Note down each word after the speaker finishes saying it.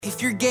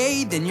If you're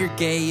gay, then you're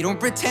gay. Don't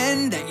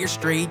pretend that you're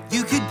straight.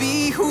 You could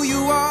be who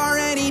you are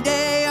any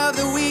day of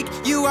the week.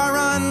 You are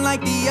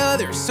unlike the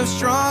others, so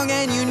strong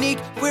and unique.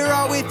 We're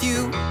all with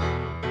you.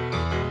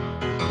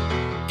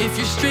 If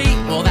you're straight,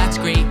 well that's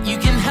great. You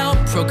can help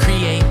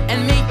procreate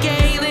and make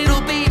gay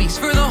little babies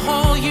for the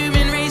whole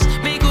human race.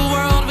 Make a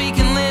world we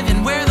can live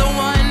in where the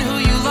one who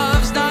you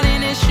love's not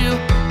an issue.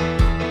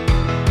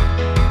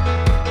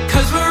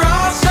 'Cause we're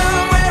all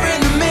somewhere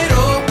in the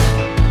middle.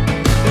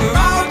 We're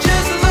all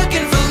just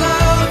looking for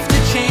love to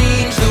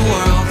change the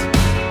world.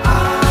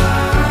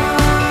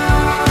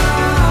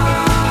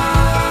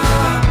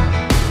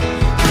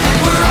 And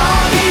we're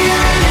all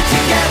here in it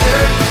together.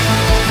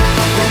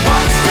 We're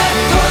one step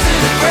closer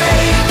to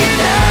breaking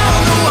down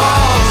the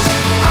walls.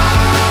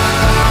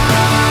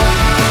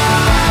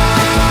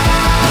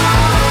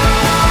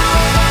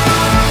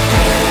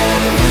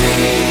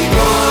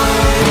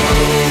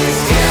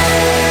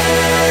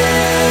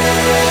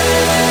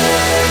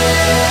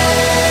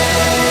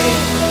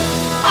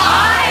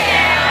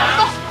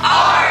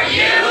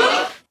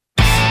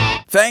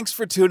 Thanks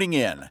for tuning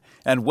in,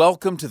 and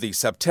welcome to the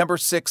September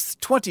 6th,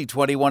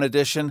 2021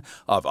 edition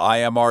of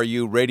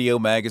IMRU Radio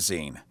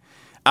Magazine.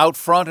 Out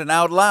front and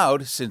out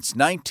loud since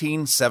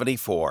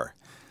 1974.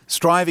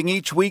 Striving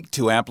each week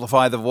to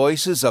amplify the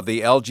voices of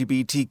the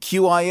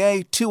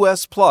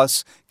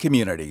LGBTQIA2S+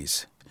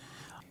 communities.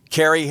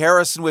 Carrie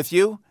Harrison with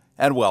you,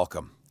 and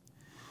welcome.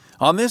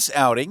 On this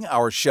outing,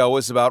 our show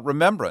is about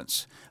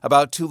remembrance,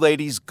 about two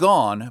ladies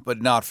gone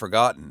but not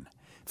forgotten.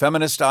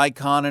 Feminist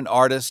icon and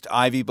artist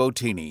Ivy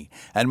Botini,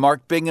 and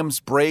Mark Bingham's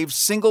brave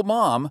single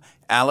mom,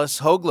 Alice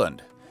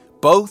Hoagland.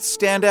 Both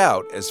stand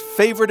out as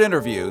favorite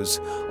interviews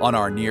on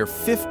our near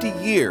 50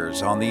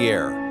 years on the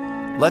air.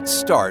 Let's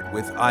start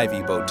with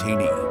Ivy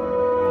Botini.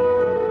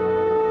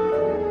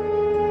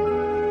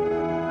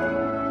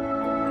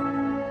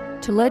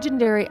 To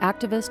legendary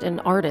activist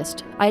and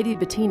artist Ivy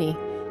Botini,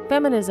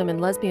 feminism and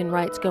lesbian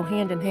rights go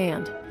hand in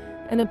hand.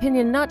 An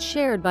opinion not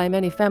shared by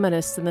many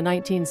feminists in the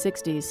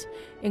 1960s,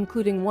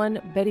 including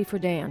one Betty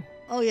Friedan.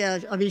 Oh, yeah.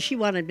 I mean, she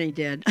wanted me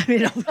dead. I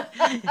mean,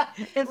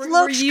 if Were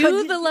looks you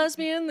could... the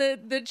lesbian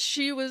that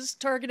she was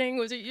targeting?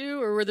 Was it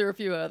you, or were there a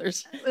few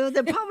others? Well,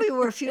 there probably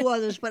were a few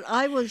others, but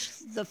I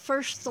was the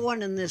first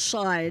thorn in this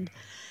side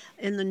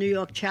in the New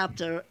York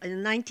chapter.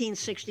 In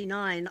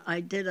 1969,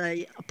 I did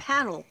a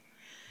panel.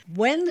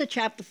 When the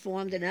chapter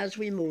formed and as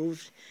we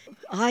moved,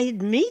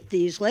 I'd meet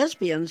these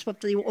lesbians,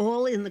 but they were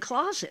all in the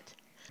closet.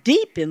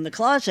 Deep in the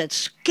closet,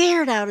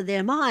 scared out of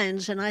their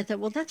minds, and I thought,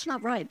 well, that's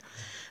not right.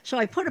 So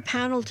I put a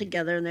panel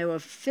together, and there were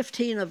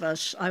 15 of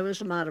us. I was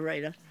the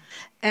moderator.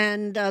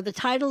 And the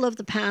title of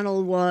the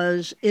panel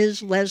was,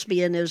 Is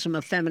Lesbianism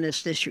a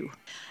Feminist Issue?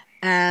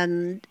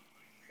 And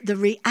the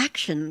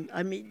reaction,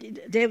 I mean,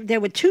 there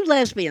were two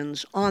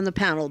lesbians on the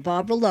panel,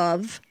 Barbara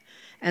Love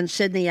and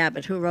Sidney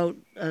Abbott, who wrote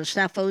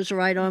Sappho's the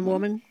Right-Armed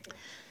Woman.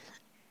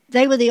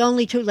 They were the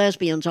only two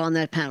lesbians on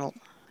that panel.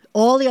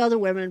 All the other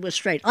women were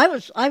straight. I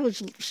was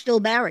still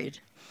married.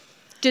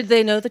 Did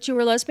they know that you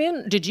were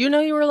lesbian? Did you know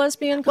you were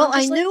lesbian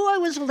consciously? Well, I knew I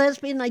was a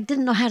lesbian. I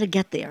didn't know how to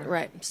get there.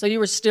 Right. So you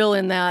were still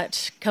in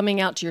that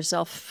coming out to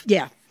yourself.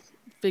 Yeah.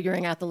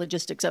 Figuring out the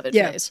logistics of it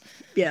Yeah. phase.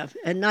 Yeah,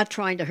 and not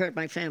trying to hurt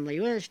my family,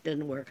 which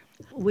didn't work.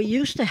 We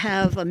used to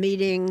have a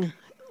meeting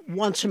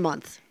once a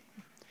month,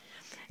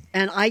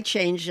 and I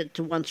changed it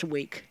to once a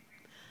week.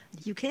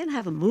 You can't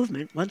have a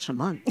movement once a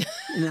month.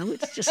 You know,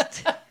 it's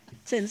just...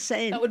 It's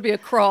insane. That would be a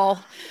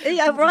crawl.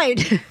 Yeah,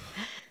 right.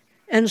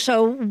 And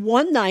so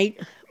one night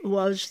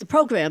was the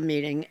program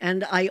meeting,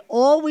 and I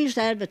always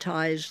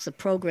advertised the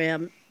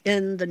program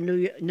in the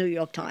New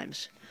York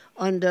Times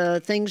under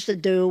things to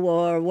do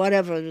or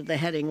whatever the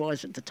heading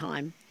was at the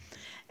time.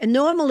 And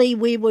normally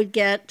we would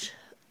get,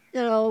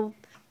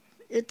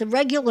 at the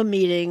regular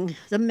meeting,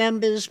 the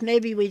members,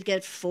 maybe we'd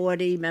get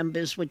 40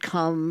 members would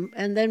come,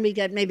 and then we'd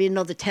get maybe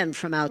another 10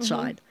 from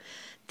outside. Mm-hmm.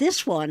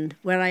 This one,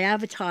 where I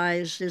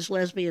advertised Is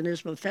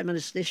Lesbianism a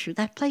Feminist Issue,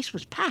 that place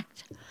was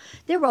packed.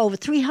 There were over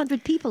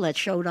 300 people that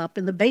showed up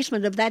in the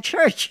basement of that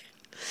church.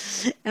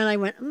 And I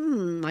went,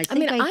 I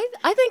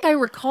think I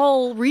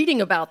recall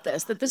reading about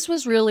this, that this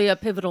was really a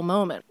pivotal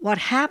moment. What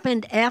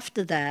happened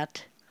after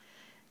that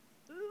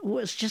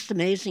was just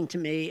amazing to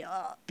me.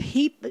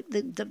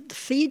 The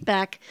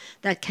feedback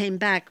that came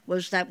back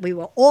was that we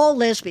were all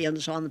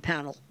lesbians on the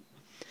panel.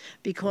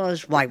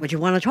 Because why would you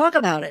want to talk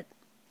about it?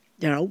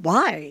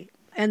 Why?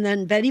 And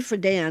then Betty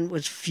Friedan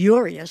was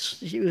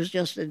furious. She was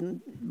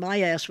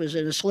my ass was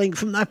in a sling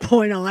from that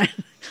point on.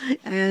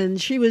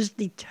 And she was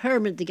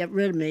determined to get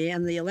rid of me.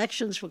 And the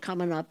elections were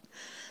coming up.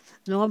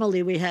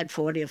 Normally we had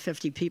 40 or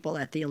 50 people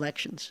at the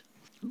elections.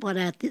 But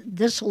at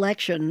this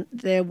election,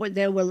 there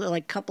were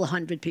like a couple of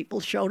hundred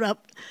people showed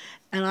up.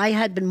 And I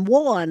had been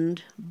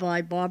warned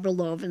by Barbara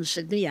Love and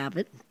Sidney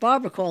Abbott.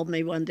 Barbara called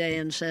me one day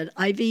and said,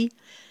 Ivy,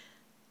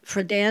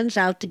 Friedan's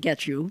out to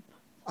get you.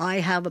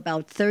 I have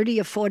about 30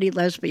 or 40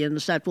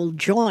 lesbians that will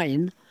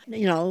join,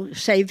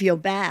 save your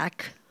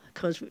back,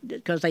 because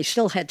they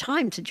still had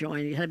time to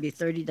join. It had to be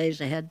 30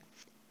 days ahead.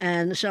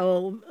 And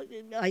so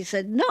I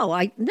said,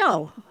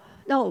 no.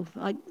 No,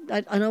 I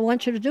don't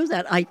want you to do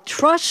that. I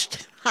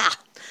trust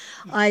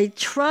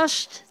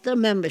the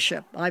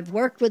membership. I've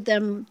worked with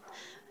them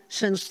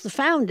since the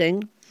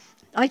founding.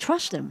 I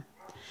trust them.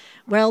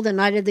 Well, the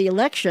night of the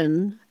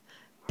election,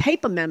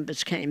 paper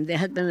members came. There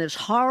had been this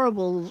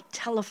horrible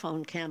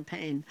telephone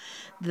campaign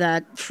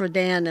that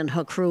Friedan and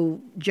her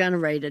crew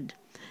generated.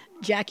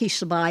 Jackie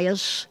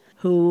Sabias,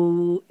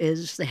 who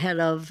is the head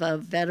of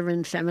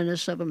Veteran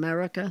Feminists of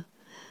America,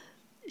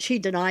 she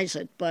denies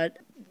it, but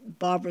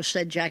Barbara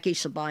said Jackie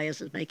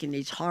Sabias is making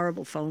these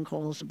horrible phone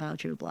calls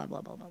about you, blah,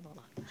 blah, blah, blah, blah,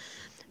 blah.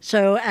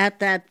 So at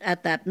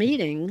that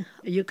meeting,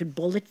 you could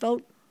bullet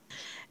vote.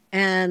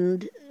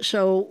 And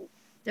so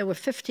there were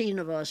 15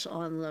 of us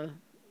on the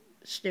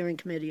steering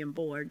committee and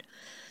board.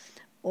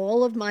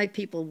 All of my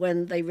people,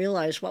 when they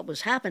realized what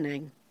was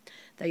happening,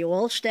 they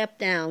all stepped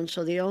down,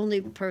 so the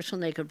only person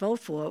they could vote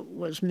for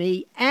was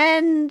me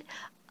and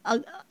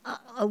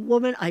a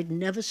woman I'd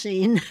never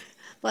seen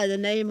by the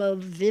name of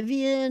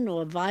Vivian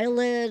or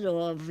Violet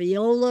or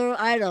Viola,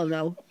 I don't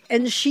know.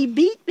 And she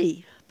beat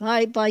me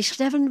by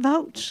 7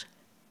 votes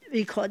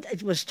because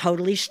it was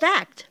totally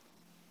stacked.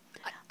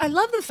 I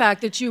love the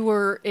fact that you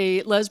were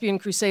a lesbian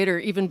crusader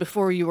even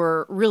before you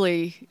were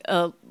really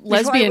a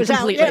lesbian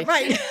completely. Yeah,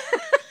 right.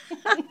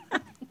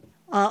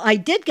 I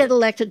did get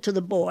elected to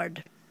the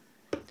board.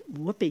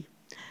 Whoopee.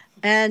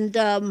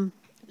 And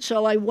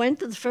so I went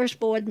to the first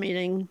board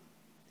meeting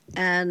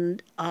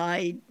and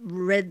I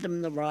read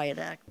them the riot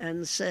act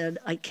and said,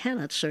 I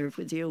cannot serve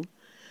with you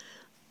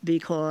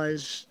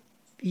because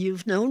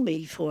you've known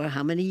me for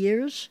how many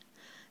years?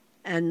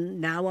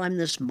 And now I'm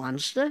this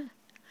monster,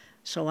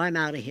 so I'm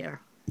out of here.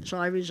 So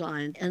I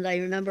resigned. And I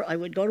remember I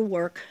would go to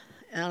work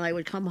and I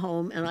would come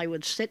home and I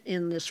would sit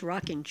in this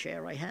rocking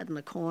chair I had in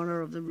the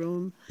corner of the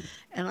room,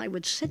 and I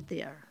would sit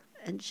there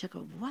and just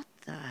go, what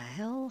the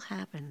hell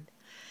happened?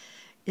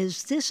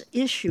 Is this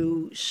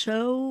issue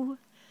so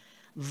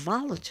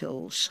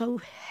volatile, so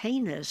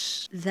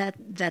heinous that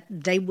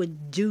they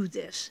would do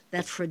this?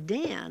 That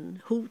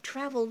Friedan, who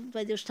traveled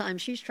by this time,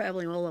 she's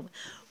traveling all over,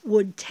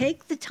 would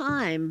take the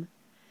time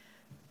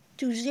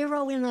to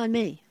zero in on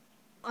me.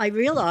 I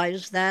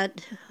realized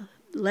that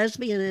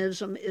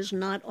lesbianism is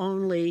not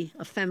only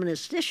a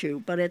feminist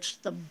issue, but it's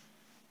the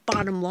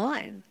bottom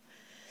line.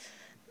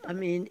 I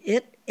mean,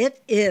 it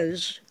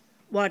is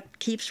what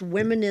keeps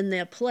women in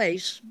their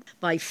place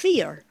by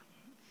fear.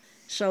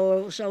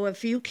 So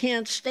if you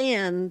can't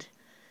stand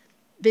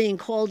being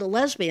called a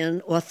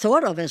lesbian or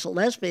thought of as a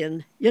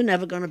lesbian, you're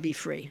never going to be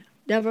free.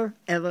 Never,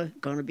 ever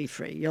going to be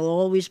free. You'll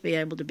always be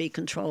able to be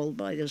controlled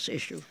by this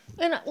issue.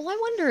 And I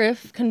wonder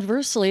if,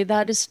 conversely,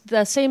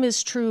 the same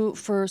is true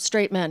for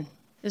straight men.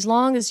 As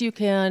long as you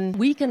can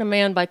weaken a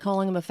man by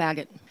calling him a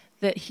faggot,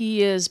 that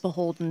he is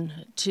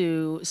beholden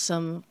to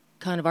some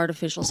kind of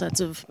artificial sense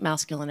of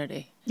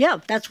masculinity. Yeah,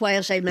 that's why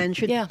I say men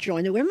should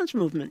join the women's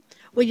movement.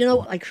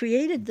 Well, I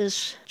created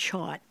this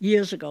chart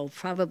years ago,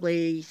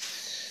 probably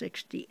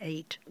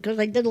 68, because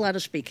I did a lot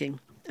of speaking.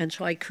 And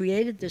so I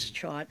created this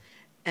chart,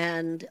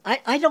 and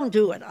I don't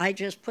do it. I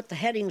just put the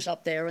headings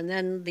up there, and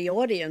then the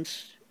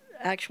audience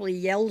actually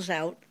yells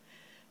out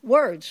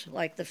words.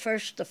 Like the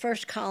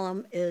first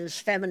column is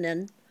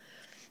feminine,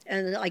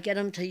 and I get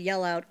them to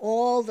yell out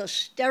all the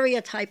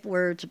stereotype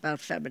words about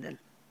feminine.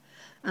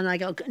 And I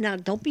go, now,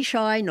 don't be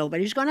shy.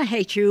 Nobody's going to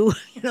hate you.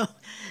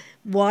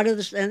 What are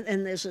the,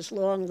 and there's this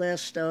long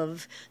list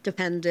of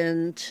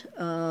dependent,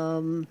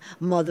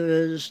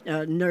 mothers,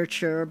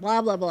 nurture,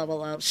 blah, blah, blah, blah,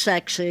 blah,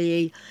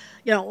 sexy,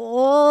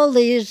 all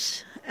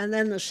these. And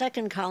then the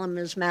second column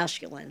is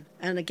masculine.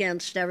 And again,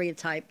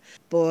 stereotype,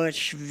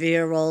 butch,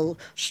 virile,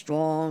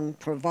 strong,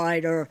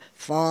 provider,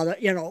 father,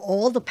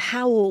 all the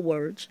power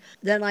words.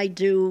 Then I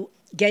do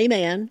gay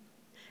man,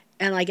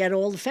 and I get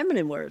all the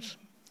feminine words.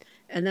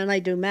 And then I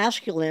do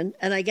masculine,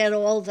 and I get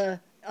all the,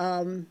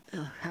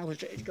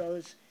 it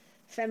goes,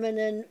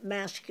 feminine,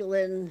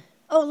 masculine,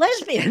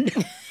 lesbian.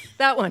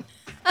 That one.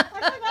 I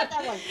forgot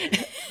that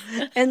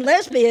one. And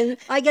lesbian,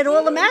 I get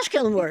all the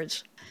masculine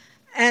words.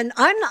 And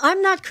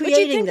I'm not creating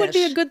this. Which you think would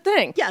be a good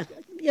thing. Yeah,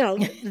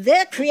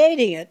 they're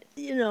creating it.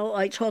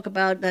 I talk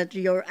about that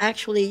you're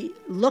actually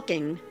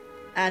looking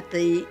at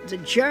the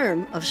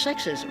germ of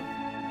sexism.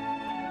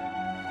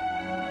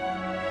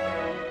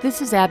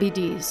 This is Abby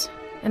Dees,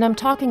 and I'm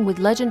talking with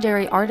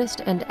legendary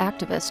artist and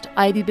activist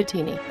Ivy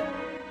Bettini.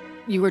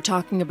 You were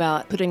talking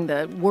about putting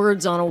the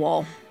words on a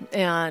wall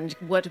and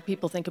what do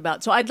people think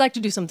about. So I'd like to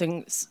do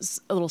something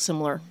a little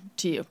similar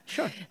to you.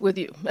 Sure. With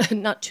you,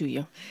 not to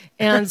you.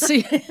 And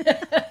see.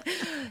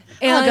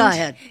 And go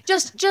ahead.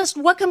 Just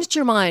what comes to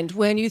your mind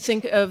when you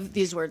think of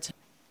these words?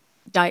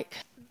 Dyke.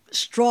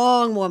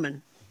 Strong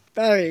woman.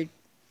 Very.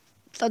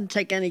 Doesn't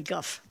take any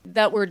guff.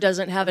 That word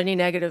doesn't have any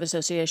negative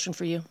association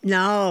for you?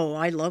 No,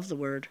 I love the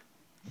word.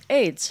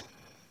 AIDS.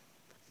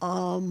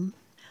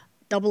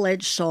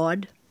 Double-edged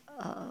sword.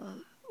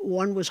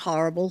 One was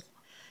horrible,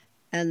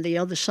 and the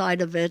other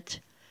side of it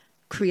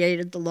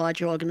created the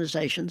large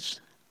organizations.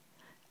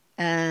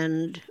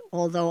 And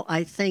although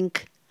I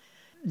think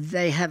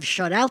they have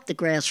shut out the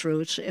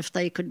grassroots, if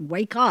they could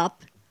wake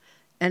up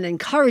and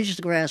encourage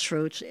the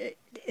grassroots,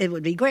 it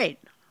would be great.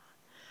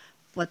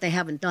 But they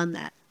haven't done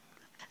that.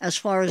 As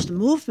far as the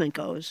movement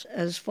goes,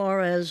 as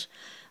far as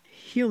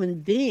human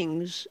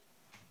beings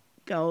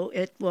go,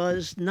 it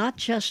was not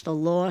just a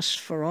loss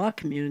for our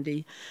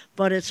community,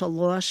 but it's a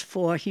loss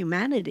for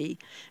humanity,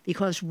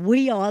 because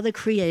we are the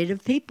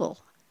creative people.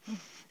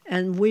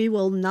 And we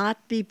will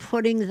not be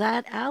putting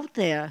that out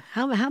there.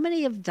 How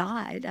many have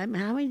died? I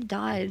mean, how many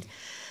died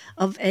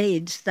of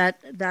AIDS that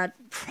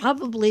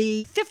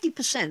probably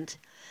 50%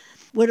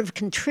 would have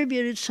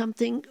contributed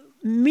something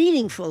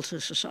meaningful to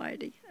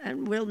society,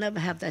 and we'll never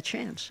have that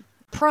chance.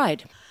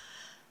 Pride.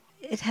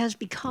 It has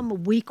become a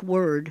weak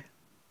word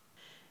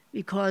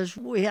because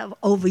we have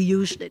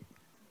overused it.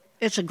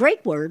 It's a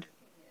great word,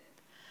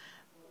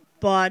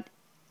 but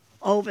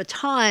over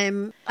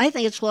time, I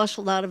think it's lost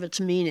a lot of its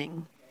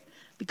meaning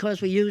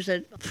because we use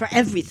it for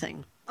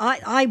everything.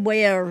 I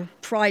wear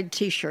Pride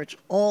T-shirts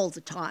all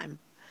the time.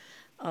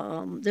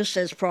 This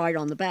says Pride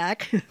on the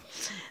back.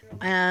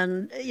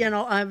 And,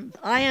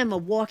 I am a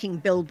walking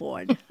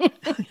billboard.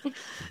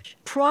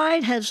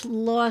 Pride has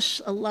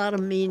lost a lot of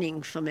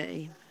meaning for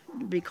me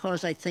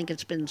because I think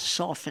it's been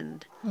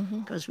softened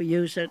because we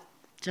use it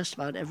just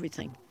about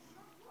everything.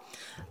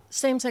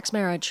 Same-sex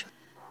marriage.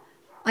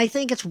 I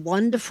think it's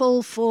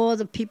wonderful for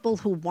the people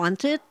who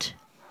want it.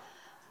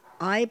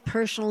 I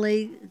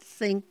personally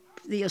think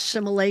the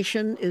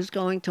assimilation is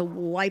going to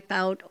wipe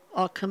out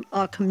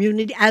our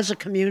community as a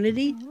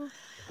community.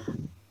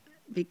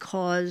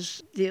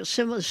 Because the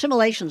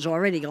assimilation's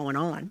already going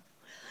on,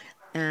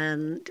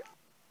 and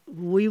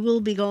we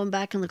will be going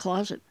back in the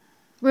closet.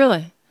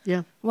 Really?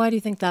 Yeah. Why do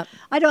you think that?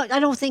 I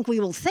don't think we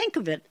will think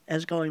of it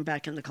as going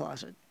back in the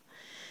closet,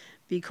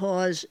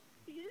 because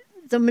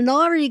the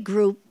minority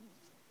group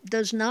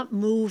does not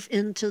move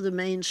into the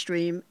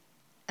mainstream,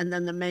 and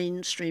then the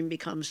mainstream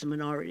becomes the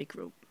minority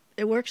group.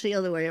 It works the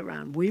other way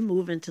around. We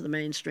move into the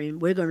mainstream.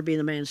 We're going to be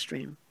the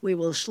mainstream. We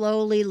will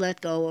slowly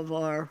let go of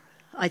our,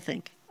 I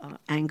think,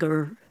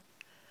 anger,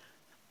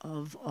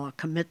 of our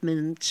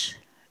commitment,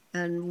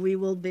 and we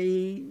will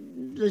be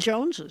the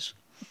Joneses,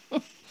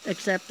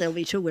 except there'll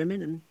be 2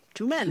 women and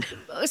 2 men.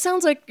 It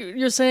sounds like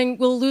you're saying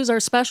we'll lose our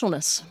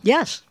specialness.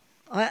 Yes,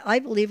 I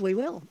believe we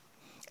will.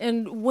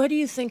 And what do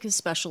you think is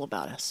special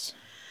about us?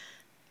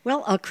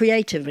 Well, our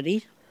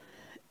creativity.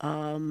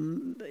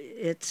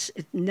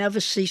 It never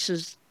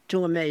ceases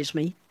to amaze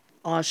me.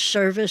 Our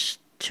service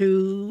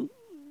to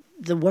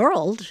the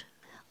world.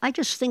 I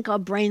just think our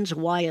brains are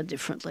wired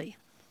differently.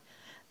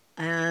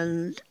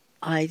 And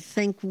I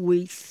think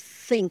we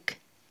think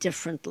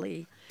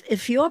differently.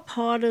 If you're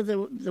part of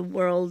the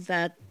world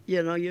that,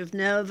 you've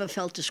never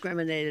felt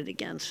discriminated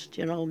against,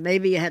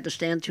 maybe you had to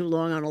stand too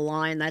long on a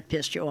line, that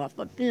pissed you off.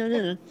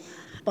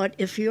 But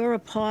if you're a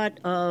part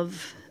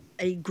of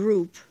a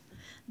group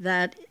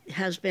that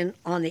has been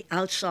on the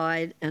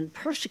outside and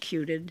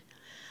persecuted,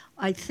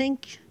 I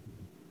think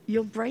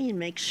your brain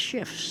makes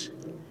shifts.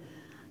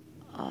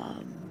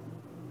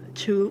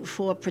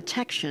 For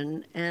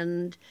protection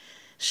and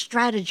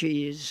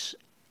strategies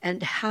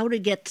and how to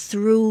get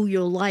through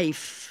your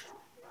life,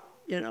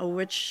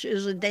 which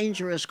is a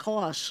dangerous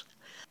course.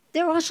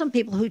 There are some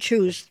people who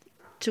choose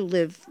to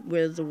live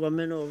with a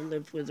woman or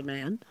live with a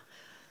man,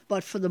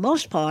 but for the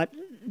most part,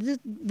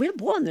 we're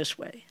born this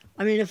way.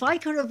 I mean, if I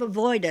could have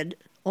avoided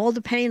all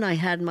the pain I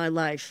had in my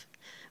life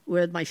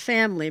with my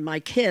family,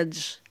 my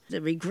kids,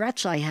 the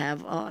regrets I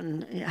have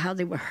on how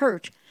they were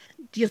hurt,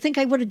 do you think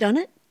I would have done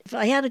it? If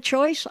I had a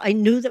choice, I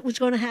knew that was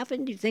going to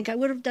happen. Do you think I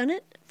would have done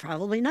it?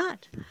 Probably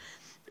not.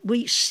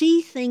 We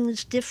see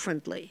things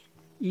differently.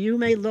 You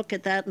may look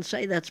at that and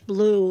say that's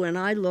blue, and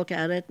I look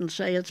at it and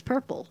say it's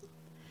purple.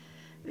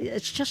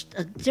 It's just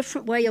a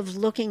different way of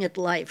looking at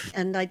life.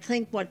 And I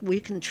think what we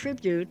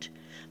contribute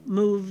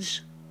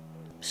moves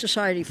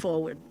society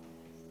forward.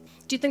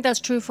 Do you think that's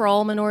true for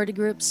all minority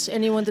groups?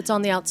 Anyone that's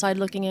on the outside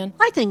looking in?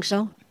 I think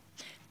so.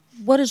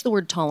 What does the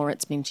word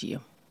tolerance mean to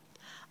you?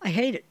 I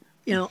hate it.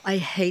 I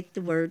hate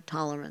the word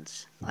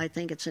tolerance. I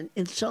think it's an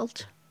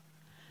insult.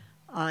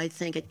 I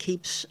think it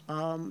keeps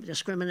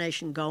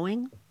discrimination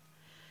going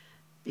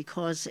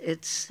because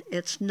it's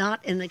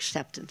not an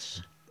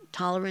acceptance.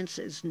 Tolerance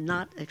is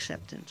not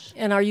acceptance.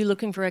 And are you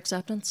looking for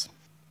acceptance?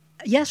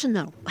 Yes and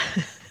no.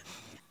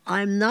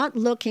 I'm not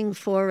looking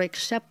for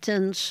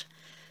acceptance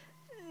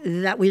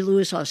that we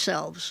lose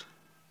ourselves.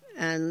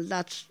 And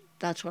that's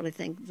what I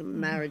think the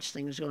marriage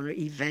thing is going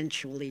to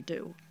eventually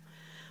do.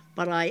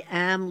 But I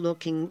am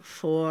looking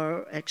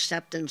for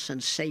acceptance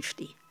and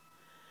safety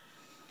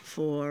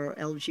for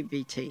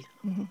LGBT.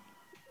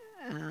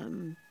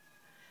 Mm-hmm.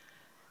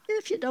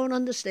 If you don't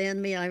understand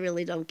me, I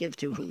really don't give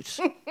 2 hoots.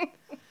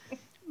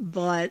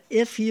 But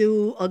if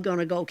you are going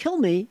to go kill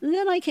me,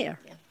 then I care.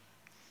 Yeah.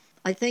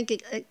 I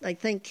think,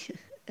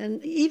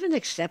 and even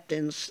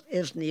acceptance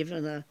isn't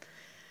even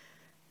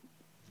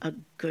a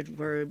good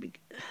word.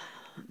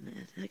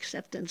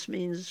 Acceptance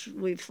means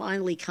we've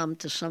finally come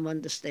to some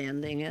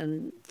understanding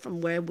and from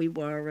where we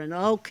were, and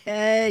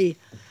okay,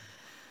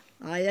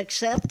 I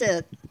accept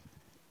it.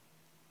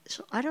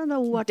 So I don't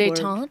know what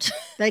Détente?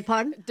 Beg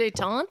pardon?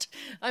 Détente?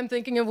 I'm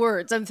thinking of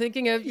words. I'm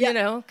thinking of,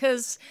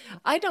 because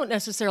I don't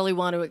necessarily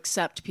want to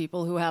accept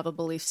people who have a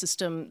belief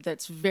system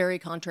that's very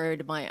contrary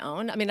to my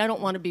own. I mean, I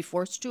don't want to be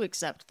forced to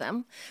accept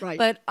them. Right.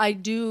 But I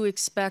do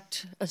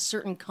expect a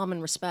certain common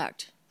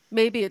respect.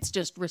 Maybe it's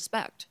just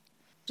respect.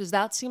 Does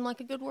that seem like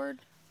a good word?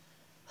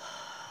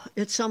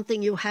 It's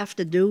something you have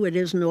to do. It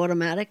isn't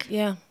automatic.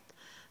 Yeah.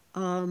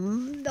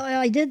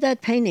 I did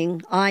that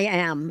painting, I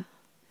Am.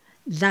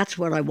 That's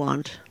what I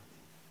want.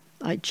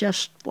 I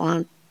just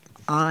want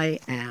I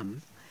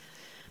Am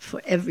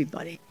for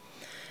everybody.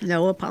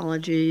 No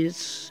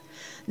apologies,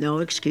 no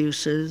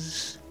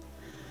excuses.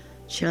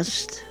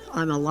 Just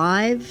I'm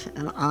alive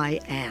and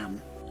I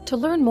am. To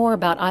learn more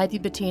about Ivy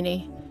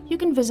Bottini, you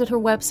can visit her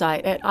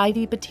website at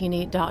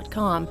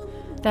ivybottini.com.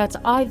 That's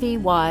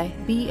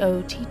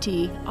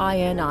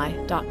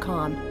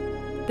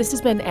ivybottini.com. This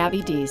has been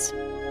Abby Dees.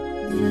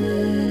 There's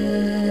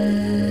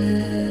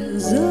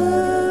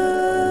a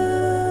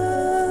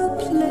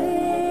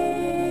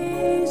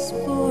place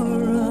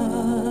for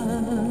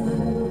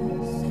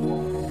us,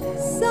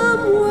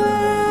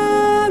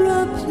 somewhere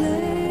a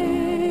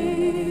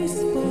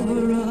place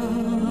for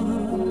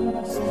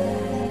us,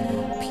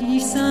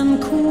 peace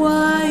and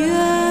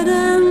quiet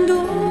and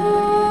open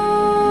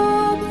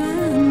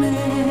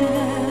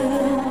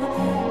air,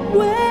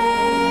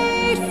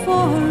 wait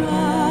for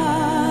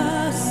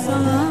us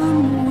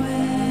somewhere.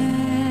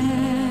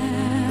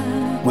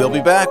 We'll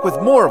be back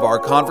with more of our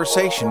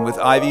conversation with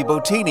Ivy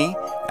Bottini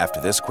after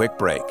this quick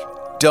break.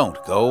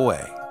 Don't go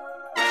away.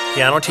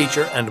 Piano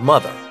teacher and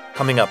mother,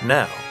 coming up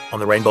now on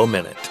the Rainbow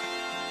Minute.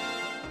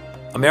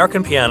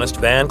 American pianist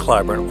Van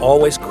Cliburn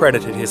always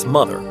credited his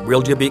mother,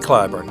 Rilja B.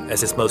 Cliburn,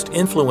 as his most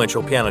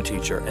influential piano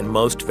teacher and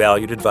most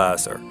valued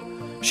advisor.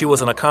 She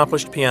was an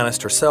accomplished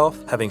pianist herself,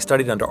 having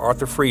studied under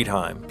Arthur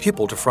Friedheim,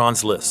 pupil to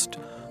Franz Liszt.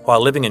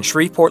 While living in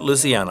Shreveport,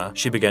 Louisiana,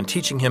 she began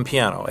teaching him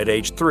piano at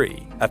age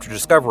 3 after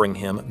discovering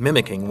him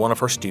mimicking one of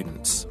her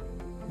students.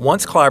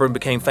 Once Cliburn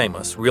became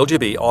famous, Rilja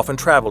B. often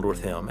traveled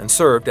with him and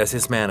served as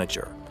his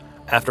manager.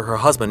 After her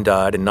husband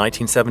died in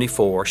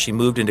 1974, she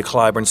moved into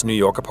Cliburn's New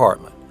York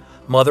apartment.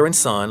 Mother and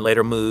son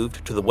later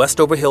moved to the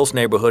Westover Hills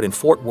neighborhood in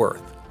Fort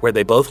Worth, where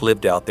they both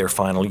lived out their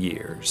final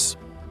years.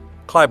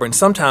 Cliburn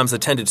sometimes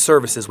attended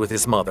services with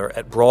his mother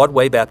at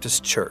Broadway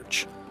Baptist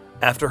Church.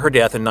 After her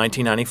death in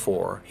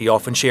 1994, he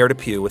often shared a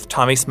pew with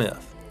Tommy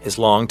Smith, his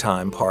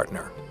longtime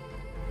partner.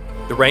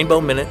 The Rainbow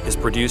Minute is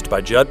produced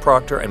by Judd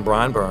Proctor and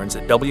Brian Burns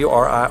at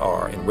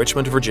WRIR in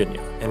Richmond, Virginia,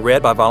 and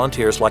read by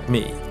volunteers like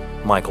me,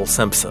 Michael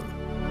Simpson.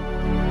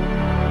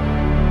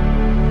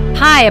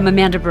 Hi, I'm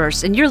Amanda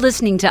Burse, and you're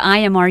listening to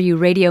IMRU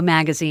Radio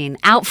Magazine,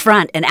 out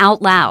front and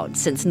out loud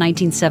since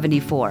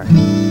 1974.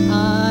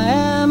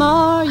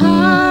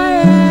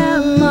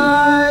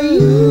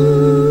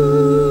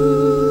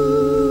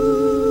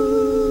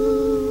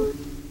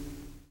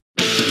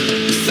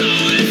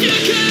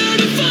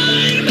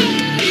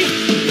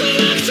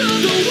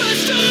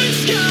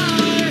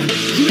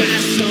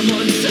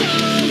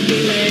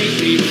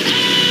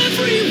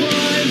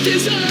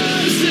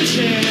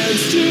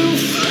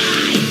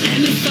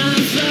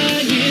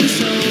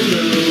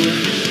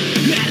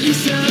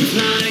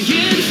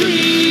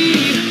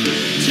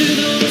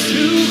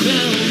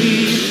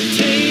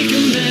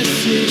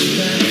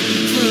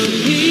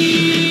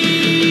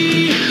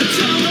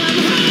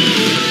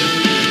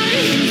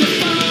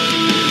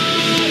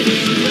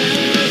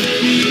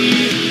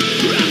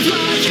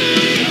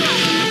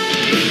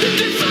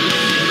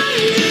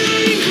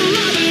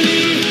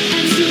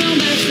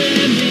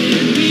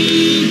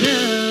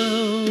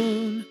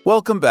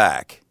 Welcome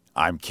back.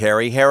 I'm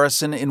Carrie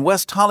Harrison in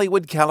West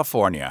Hollywood,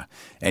 California,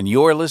 and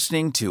you're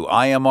listening to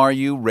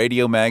IMRU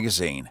Radio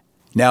Magazine.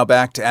 Now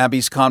back to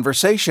Abby's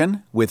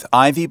conversation with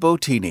Ivy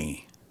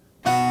Bottini.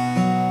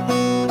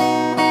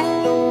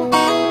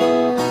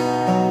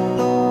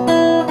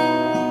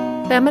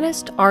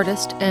 Feminist,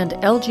 artist, and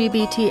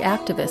LGBT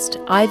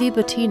activist Ivy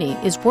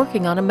Bottini is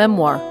working on a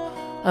memoir,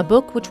 a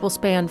book which will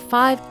span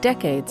 5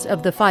 decades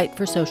of the fight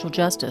for social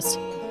justice.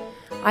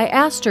 I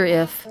asked her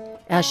if,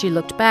 as she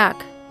looked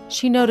back,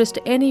 she noticed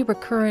any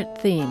recurrent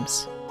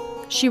themes.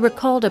 She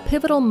recalled a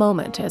pivotal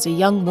moment as a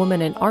young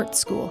woman in art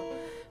school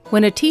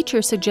when a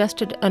teacher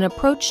suggested an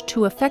approach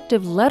to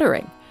effective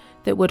lettering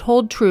that would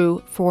hold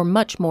true for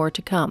much more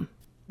to come.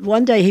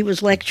 One day he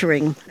was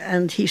lecturing,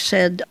 and he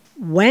said,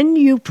 when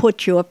you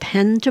put your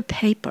pen to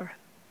paper,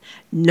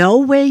 know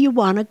where you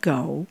want to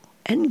go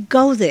and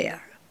go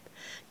there.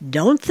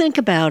 Don't think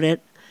about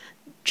it,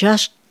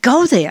 just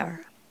go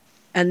there.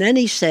 And then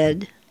he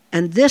said,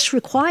 and this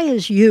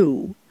requires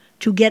you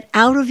to get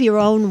out of your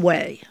own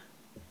way.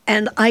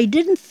 And I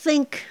didn't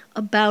think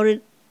about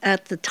it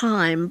at the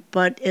time,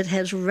 but it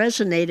has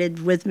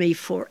resonated with me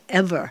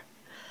forever.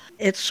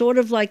 It's sort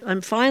of like I'm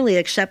finally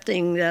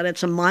accepting that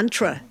it's a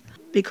mantra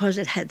because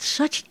it had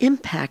such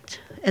impact,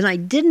 and I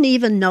didn't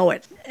even know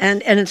it.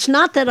 And it's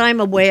not that I'm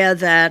aware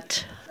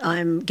that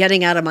I'm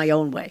getting out of my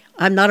own way.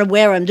 I'm not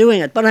aware I'm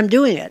doing it, but I'm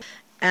doing it.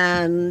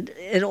 And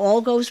it all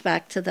goes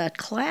back to that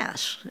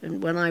class.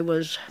 And when I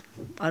was,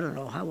 I don't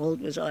know, how old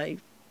was I?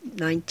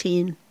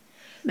 19,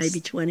 maybe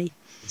 20.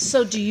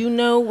 So do you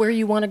know where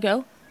you want to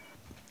go?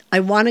 I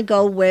want to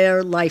go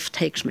where life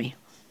takes me.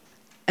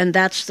 And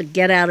that's the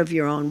get out of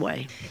your own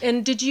way.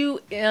 And did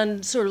you,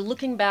 and sort of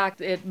looking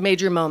back at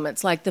major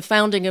moments like the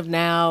founding of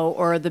NOW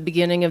or the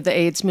beginning of the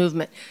AIDS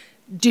movement,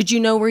 did you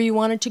know where you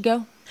wanted to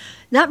go?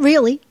 Not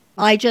really.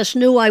 I just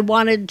knew I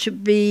wanted to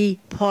be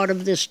part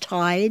of this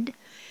tide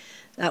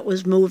that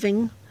was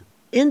moving.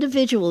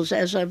 Individuals,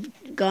 as I've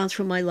gone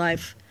through my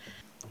life,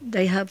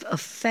 they have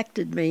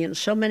affected me in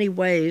so many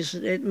ways.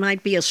 It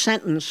might be a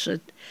sentence,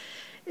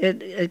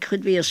 it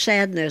could be a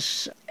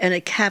sadness, and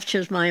it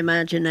captures my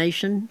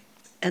imagination,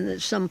 and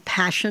there's some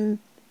passion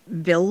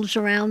builds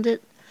around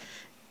it.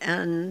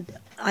 And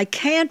I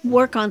can't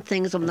work on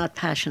things I'm not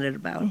passionate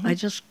about. I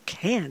just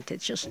can't.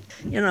 It's just,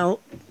 2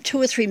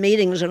 or 3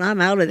 meetings and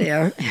I'm out of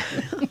there.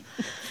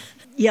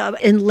 Yeah,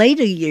 in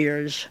later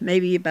years,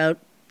 maybe about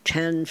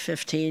 10,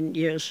 15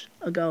 years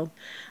ago,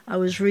 I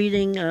was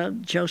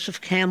reading Joseph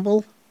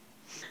Campbell,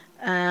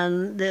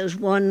 and there's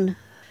one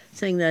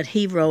thing that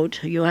he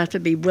wrote: you have to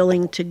be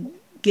willing to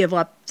give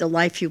up the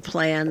life you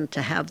plan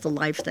to have the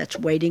life that's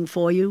waiting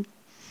for you.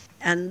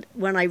 And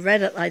when I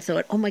read it, I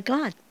thought, oh my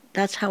God,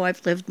 that's how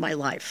I've lived my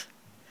life.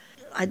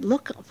 I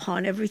look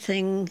upon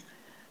everything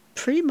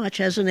pretty much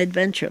as an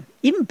adventure,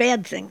 even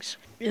bad things.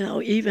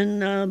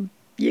 Even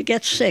you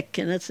get sick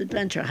and it's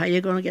adventure. How are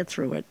you going to get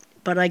through it?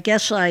 But I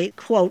guess I,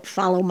 quote,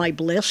 follow my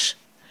bliss.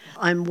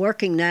 I'm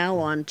working now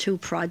on 2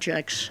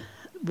 projects.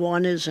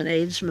 One is an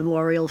AIDS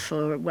memorial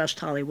for West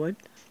Hollywood,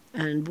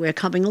 and we're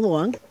coming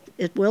along.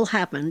 It will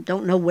happen.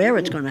 Don't know where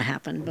it's going to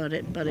happen, but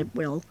it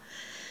will.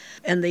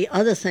 And the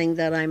other thing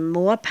that I'm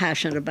more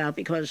passionate about,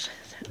 because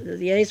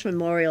the AIDS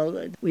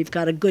Memorial, we've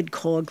got a good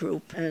core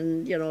group,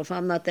 and if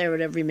I'm not there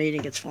at every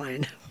meeting, it's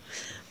fine.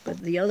 But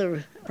the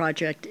other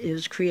project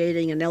is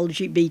creating an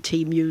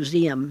LGBT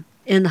museum.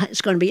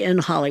 It's going to be in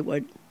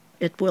Hollywood.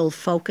 It will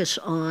focus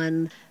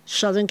on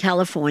Southern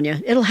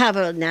California. It'll have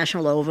a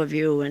national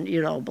overview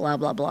and, blah,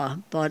 blah, blah.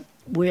 But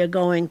we're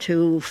going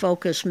to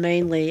focus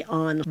mainly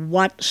on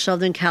what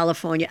Southern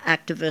California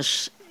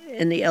activists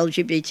in the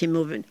LGBT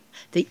movement,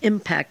 the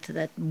impact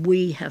that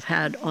we have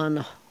had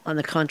on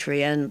the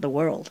country and the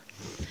world.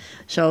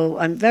 So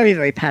I'm very,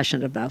 very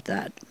passionate about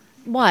that.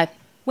 Why?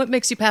 What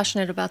makes you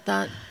passionate about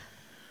that?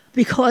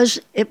 Because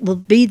it will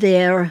be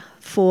there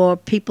for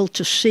people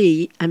to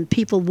see, and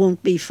people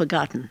won't be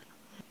forgotten.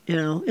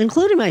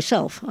 Including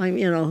myself.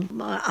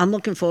 I'm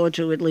looking forward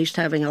to at least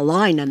having a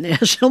line in there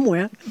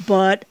somewhere.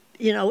 But,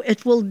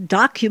 it will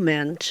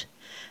document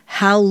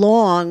how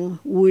long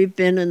we've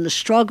been in the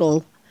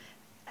struggle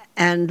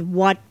and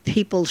what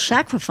people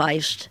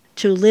sacrificed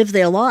to live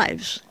their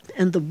lives,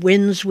 and the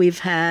wins we've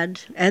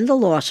had and the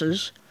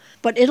losses.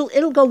 But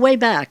it'll go way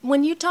back.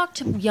 When you talk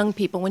to young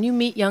people, when you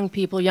meet young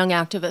people, young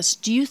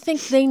activists, do you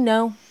think they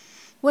know?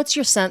 What's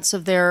your sense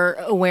of their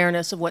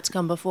awareness of what's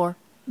come before?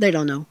 They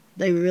don't know.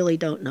 They really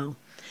don't know.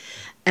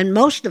 And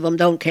most of them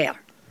don't care.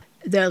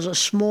 There's a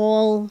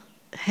small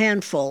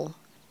handful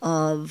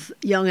of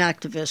young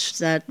activists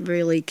that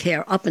really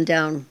care up and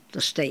down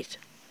the state.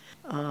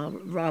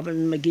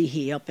 Robin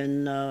McGehee up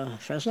in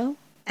Fresno.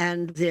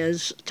 And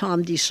there's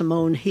Tom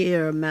DeSimone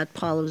here, Matt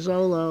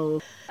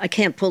Palazzolo. I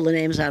can't pull the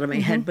names out of my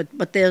head,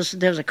 but there's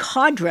a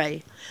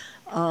cadre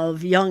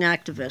of young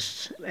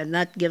activists, and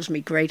that gives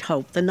me great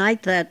hope. The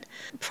night that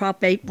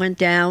Prop 8 went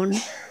down,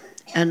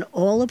 and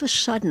all of a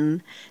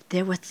sudden,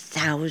 there were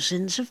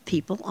thousands of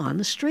people on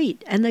the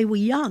street, and they were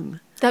young.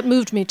 That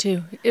moved me,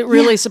 too. It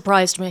really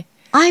surprised me.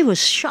 I was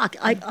shocked.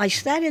 I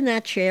sat in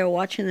that chair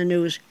watching the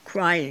news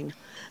crying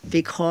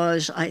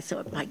because I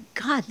thought, my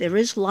God, there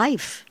is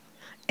life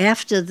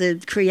after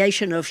the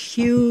creation of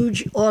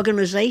huge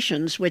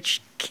organizations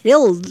which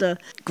killed the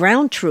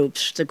ground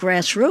troops, the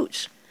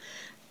grassroots.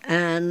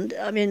 And,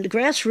 the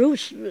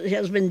grassroots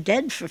has been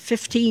dead for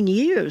 15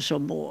 years or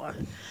more.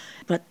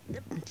 But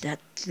that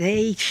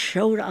they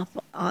showed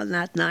up on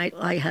that night,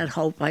 I had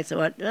hope. I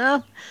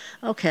thought,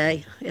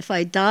 okay, if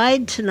I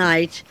died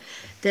tonight,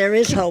 there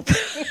is hope.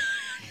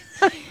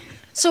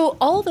 So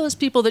all those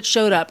people that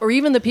showed up, or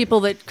even the people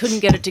that couldn't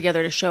get it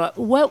together to show up,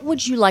 what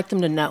would you like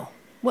them to know?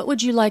 What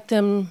would you like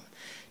them,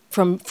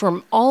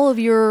 from all of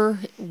your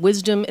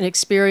wisdom and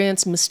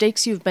experience,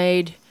 mistakes you've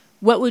made,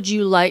 what would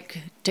you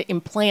like to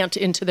implant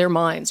into their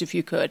minds if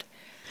you could?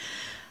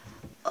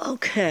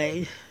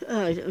 Okay,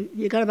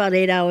 you got about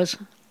 8 hours.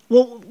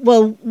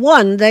 Well,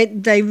 one,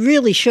 they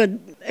really should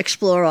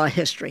explore our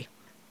history.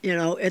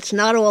 It's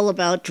not all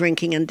about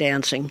drinking and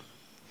dancing.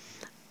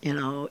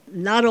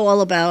 Not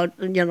all about,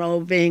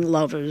 being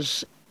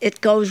lovers.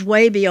 It goes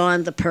way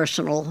beyond the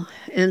personal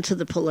into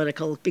the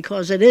political,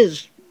 because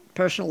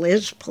personal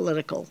is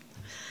political.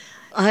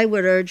 I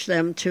would urge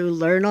them to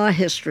learn our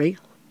history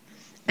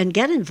and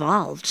get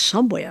involved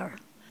somewhere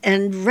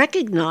and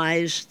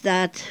recognize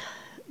that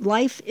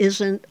life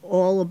isn't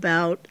all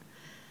about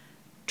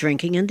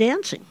drinking and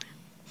dancing.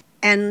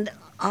 And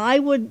I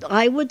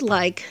would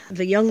like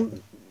the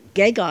young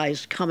gay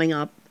guys coming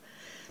up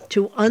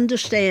to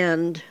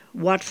understand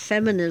what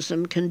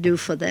feminism can do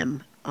for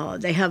them.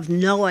 They have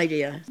no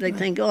idea. They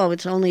think, oh,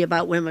 it's only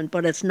about women,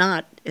 but it's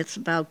not. It's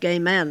about gay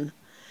men.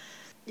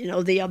 You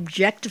know, the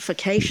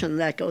objectification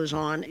that goes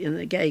on in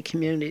the gay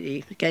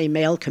community, gay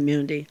male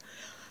community,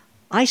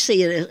 I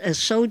see it as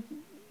so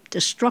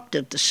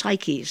destructive to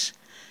psyches.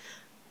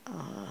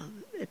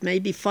 It may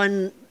be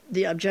fun,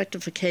 the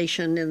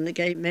objectification in the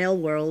gay male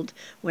world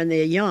when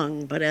they're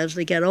young, but as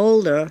they get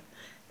older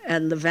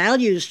and the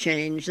values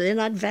change, they're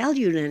not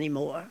valued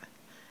anymore.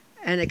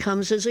 And it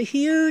comes as a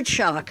huge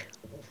shock,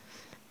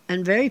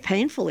 and very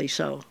painfully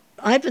so.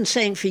 I've been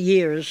saying for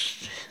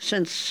years,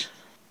 since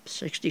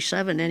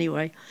 67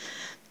 anyway,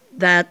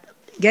 that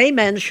gay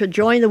men should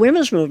join the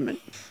women's movement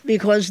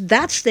because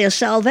that's their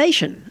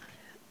salvation.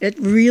 It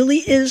really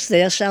is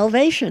their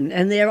salvation,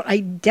 and their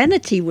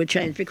identity would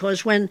change,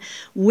 because when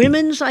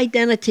women's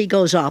identity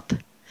goes up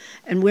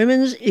and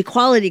women's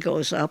equality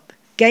goes up,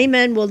 gay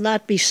men will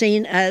not be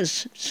seen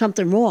as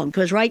something wrong,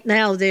 because right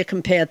now they're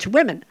compared to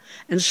women,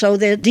 and so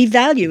they're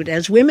devalued.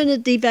 As women are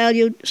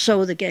devalued,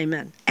 so are the gay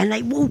men. And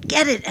they won't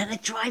get it, and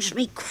it drives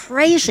me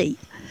crazy,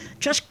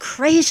 just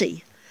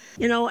crazy.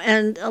 You know,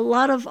 and a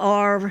lot of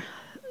our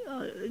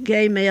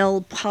gay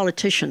male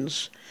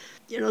politicians,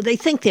 you know, they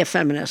think they're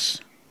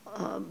feminists.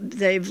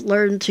 They've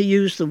learned to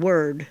use the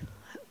word,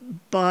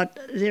 but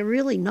they're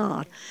really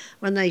not.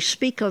 When they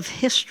speak of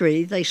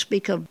history, they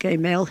speak of gay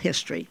male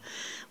history.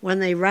 When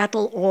they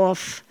rattle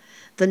off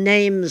the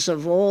names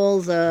of all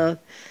the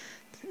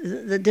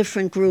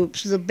different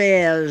groups, the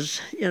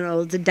bears, you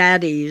know, the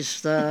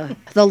daddies, the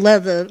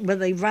leather, when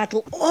they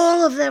rattle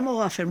all of them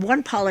off, and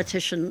one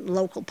politician,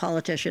 local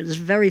politician, is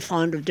very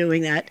fond of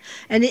doing that,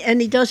 and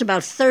he does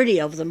about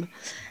 30 of them.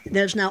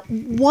 There's not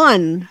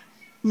one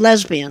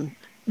lesbian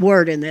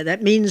word in there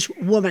that means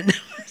woman.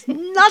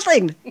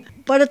 Nothing.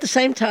 But at the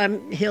same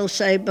time, he'll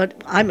say,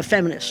 but I'm a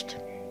feminist.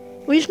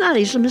 Well, he's not.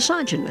 He's a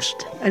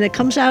misogynist. And it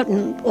comes out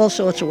in all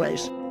sorts of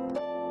ways.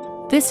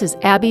 This is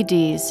Abby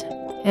Dees,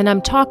 and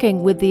I'm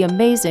talking with the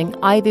amazing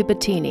Ivy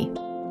Bettini.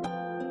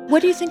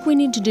 What do you think we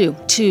need to do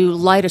to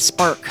light a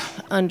spark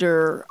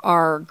under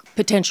our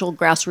potential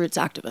grassroots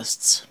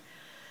activists?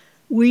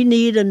 We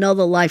need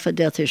another life or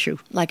death issue.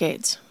 Like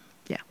AIDS.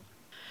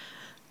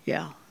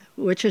 Yeah.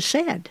 Which is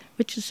sad,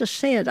 which is just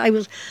sad. I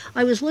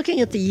was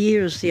looking at the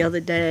years the other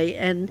day,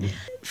 and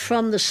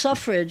from the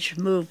suffrage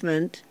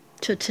movement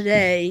to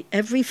today,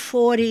 every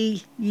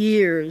 40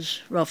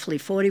 years, roughly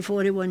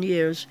 41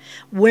 years,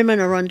 women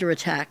are under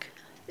attack.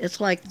 It's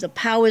like the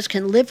powers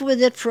can live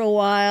with it for a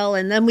while,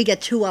 and then we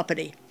get too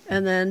uppity.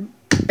 And then,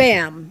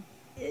 bam.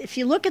 If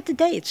you look at the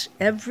dates,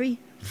 every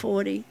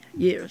 40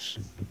 years.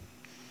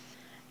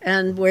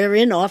 And we're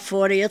in our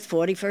 40th,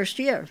 41st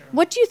year.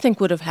 What do you think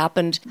would have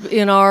happened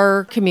in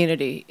our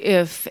community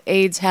if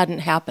AIDS hadn't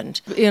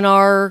happened, in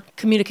our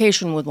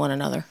communication with one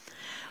another?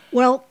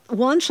 Well,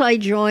 once I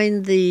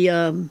joined the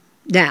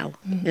NOW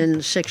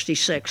in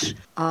 66,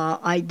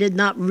 I did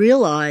not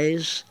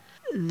realize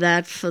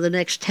that for the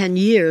next 10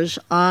 years,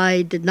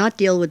 I did not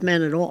deal with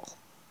men at all.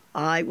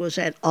 I was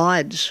at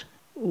odds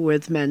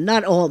with men,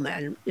 not all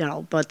men, you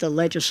know, but the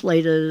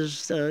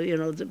legislators,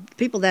 the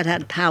people that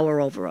had power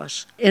over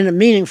us in a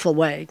meaningful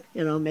way.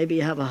 You know, maybe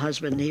you have a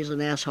husband, he's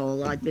an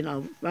asshole. Right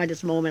at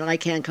this moment, I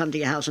can't come to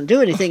your house and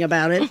do anything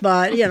about it,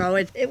 but, you know,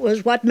 it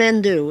was what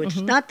men do. It's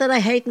not that I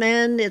hate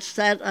men, it's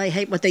that I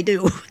hate what they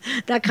do.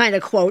 That kind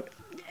of quote.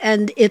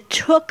 And it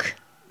took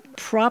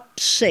Prop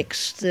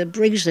 6, the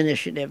Briggs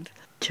Initiative,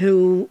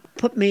 to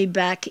put me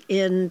back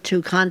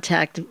into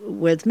contact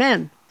with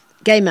men,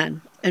 gay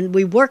men. And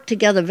we work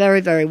together very,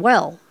 very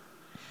well.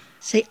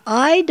 See,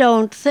 I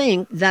don't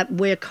think that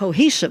we're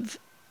cohesive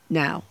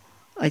now.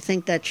 I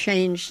think that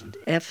changed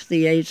after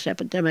the AIDS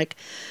epidemic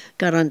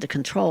got under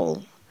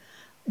control.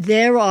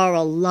 There are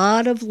a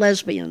lot of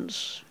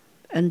lesbians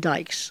and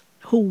dykes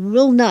who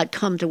will not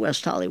come to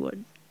West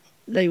Hollywood.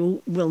 They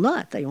will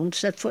not. They won't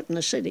set foot in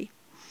the city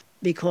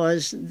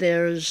because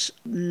there's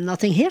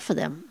nothing here for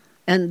them.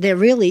 And there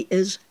really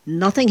is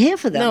nothing here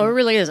for them. No, it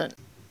really isn't.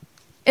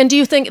 And do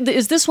you think,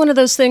 is this one of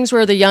those things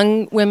where the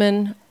young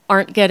women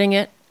aren't getting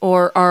it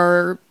or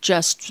are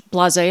just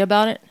blasé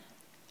about it?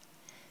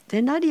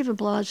 They're not even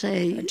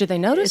blasé. Do they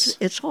notice?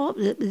 It's all,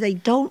 they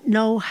don't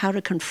know how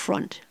to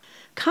confront.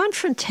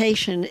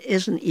 Confrontation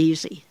isn't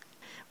easy.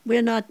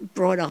 We're not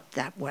brought up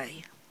that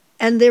way.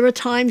 And there are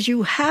times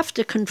you have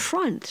to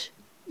confront.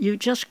 You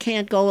just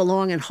can't go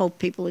along and hope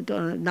people are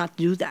going to not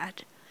do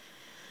that.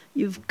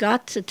 You've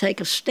got to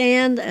take a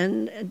stand,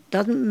 and it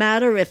doesn't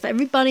matter if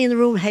everybody in the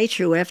room hates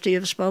you after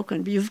you've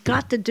spoken. You've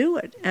got to do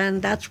it,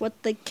 and that's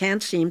what they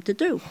can't seem to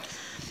do.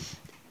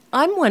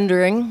 I'm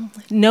wondering,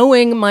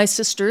 knowing my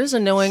sisters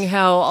and knowing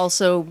how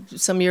also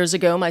some years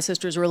ago my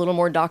sisters were a little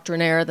more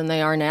doctrinaire than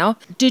they are now,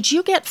 did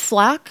you get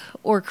flack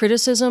or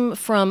criticism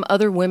from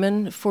other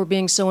women for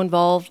being so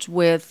involved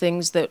with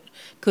things that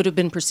could have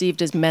been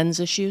perceived as men's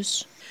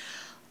issues?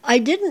 I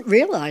didn't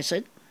realize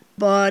it.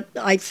 But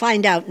I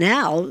find out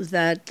now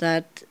that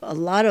a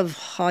lot of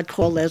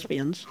hardcore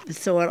lesbians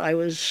thought I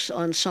was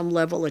on some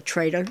level a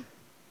traitor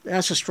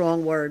That's a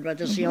strong word,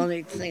 but it's the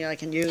only thing I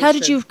can use. How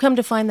did you come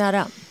to find that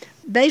out?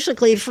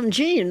 Basically from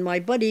Gene, my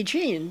buddy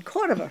Gene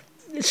Cordova.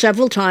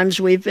 Several times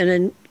we've been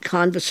in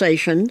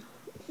conversation.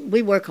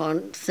 We work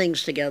on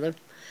things together.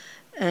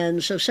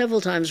 And so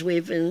several times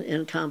we've been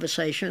in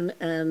conversation,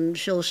 and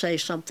she'll say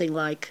something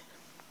like,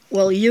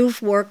 well,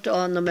 you've worked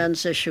on the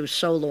men's issue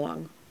so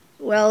long.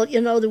 Well, you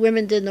know, the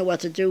women didn't know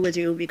what to do with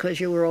you because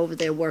you were over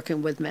there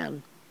working with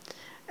men.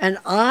 And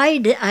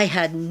I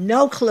had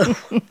no clue,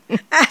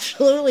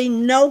 absolutely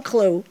no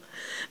clue,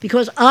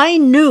 because I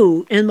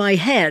knew in my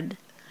head,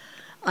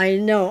 I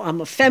know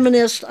I'm a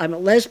feminist, I'm a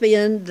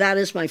lesbian, that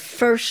is my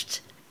first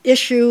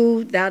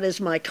issue, that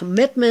is my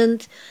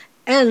commitment,